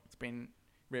roll, it's been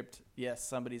ripped. Yes,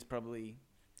 somebody's probably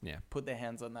Yeah. put their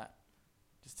hands on that.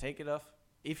 Just take it off.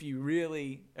 If you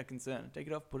really are concerned, take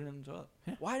it off, put it in the toilet.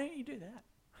 Yeah. Why don't you do that?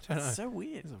 I don't know. It's so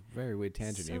weird. It's a very weird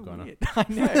tangent So you've gone weird. I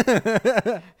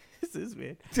know. This is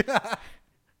weird.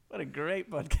 What a great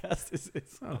podcast this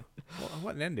is. on. Oh,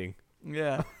 what an ending.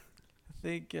 Yeah. I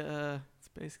think that's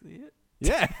basically it.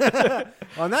 Yeah.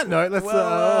 On that note, let's.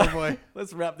 Well, oh boy.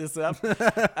 Let's wrap this up.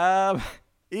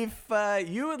 If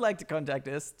you would like to contact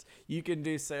us, you can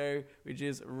do so, which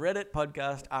is Reddit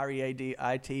podcast,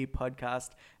 READIT podcast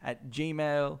at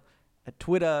Gmail, at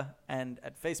Twitter, and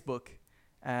at Facebook.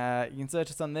 You can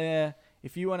search us on there.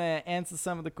 If you want to answer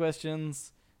some of the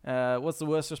questions, what's the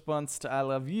worst response to I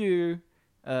love you?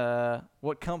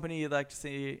 What company you'd like to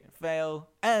see fail?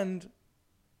 And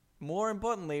more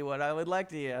importantly, what I would like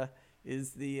to hear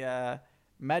is the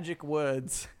magic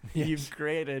words you've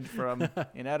created from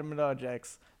inanimate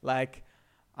objects, like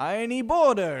I need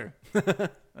border.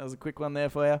 That was a quick one there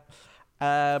for you.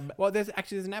 Well, there's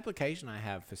an application I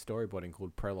have for storyboarding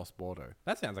called Prolos Bordo.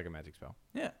 That sounds like a magic spell.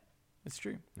 Yeah, it's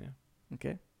true. Yeah.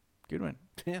 Okay, good one.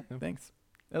 Yeah. Thanks.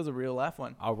 That was a real laugh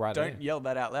one. I'll write it. Don't in. yell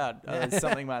that out loud.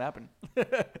 Something might happen.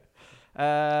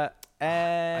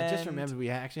 And I just remembered we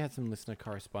actually had some listener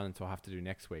correspondence we'll have to do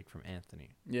next week from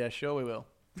Anthony. Yeah, sure we will.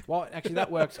 Well, actually,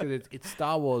 that works because it's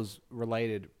Star Wars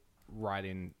related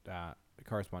write-in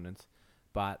correspondence.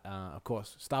 But, of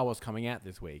course, Star Wars coming out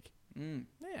this week.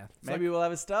 Yeah. Maybe we'll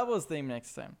have a Star Wars theme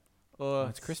next time. Or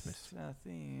it's Christmas.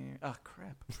 Theme. Oh,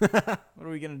 crap. What are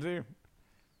we going to do?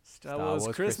 Star Wars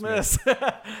Christmas.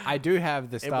 I do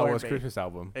have the Star Wars be. Christmas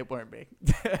album. It won't be.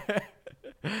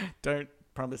 Don't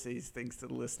promise these things to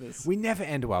the listeners. We never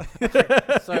end well.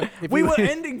 So we were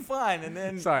ending fine, and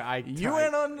then you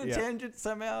went on a tangent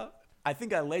somehow. I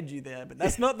think I led you there, but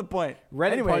that's not the point.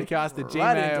 Reddit anyway, podcast at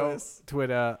right Gmail,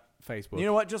 Twitter, Facebook. You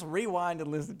know what? Just rewind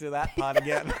and listen to that part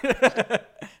again.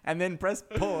 And then press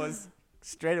pause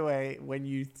straight away when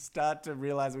you start to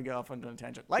realize we go off onto a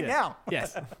tangent. Like now.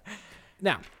 Yes.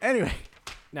 Now, anyway.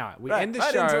 Now, we end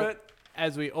the show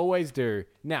as we always do.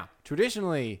 Now,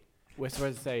 traditionally, we're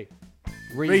supposed to say,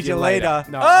 read you later.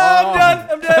 No. Oh,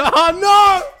 I'm done. Oh,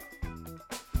 no!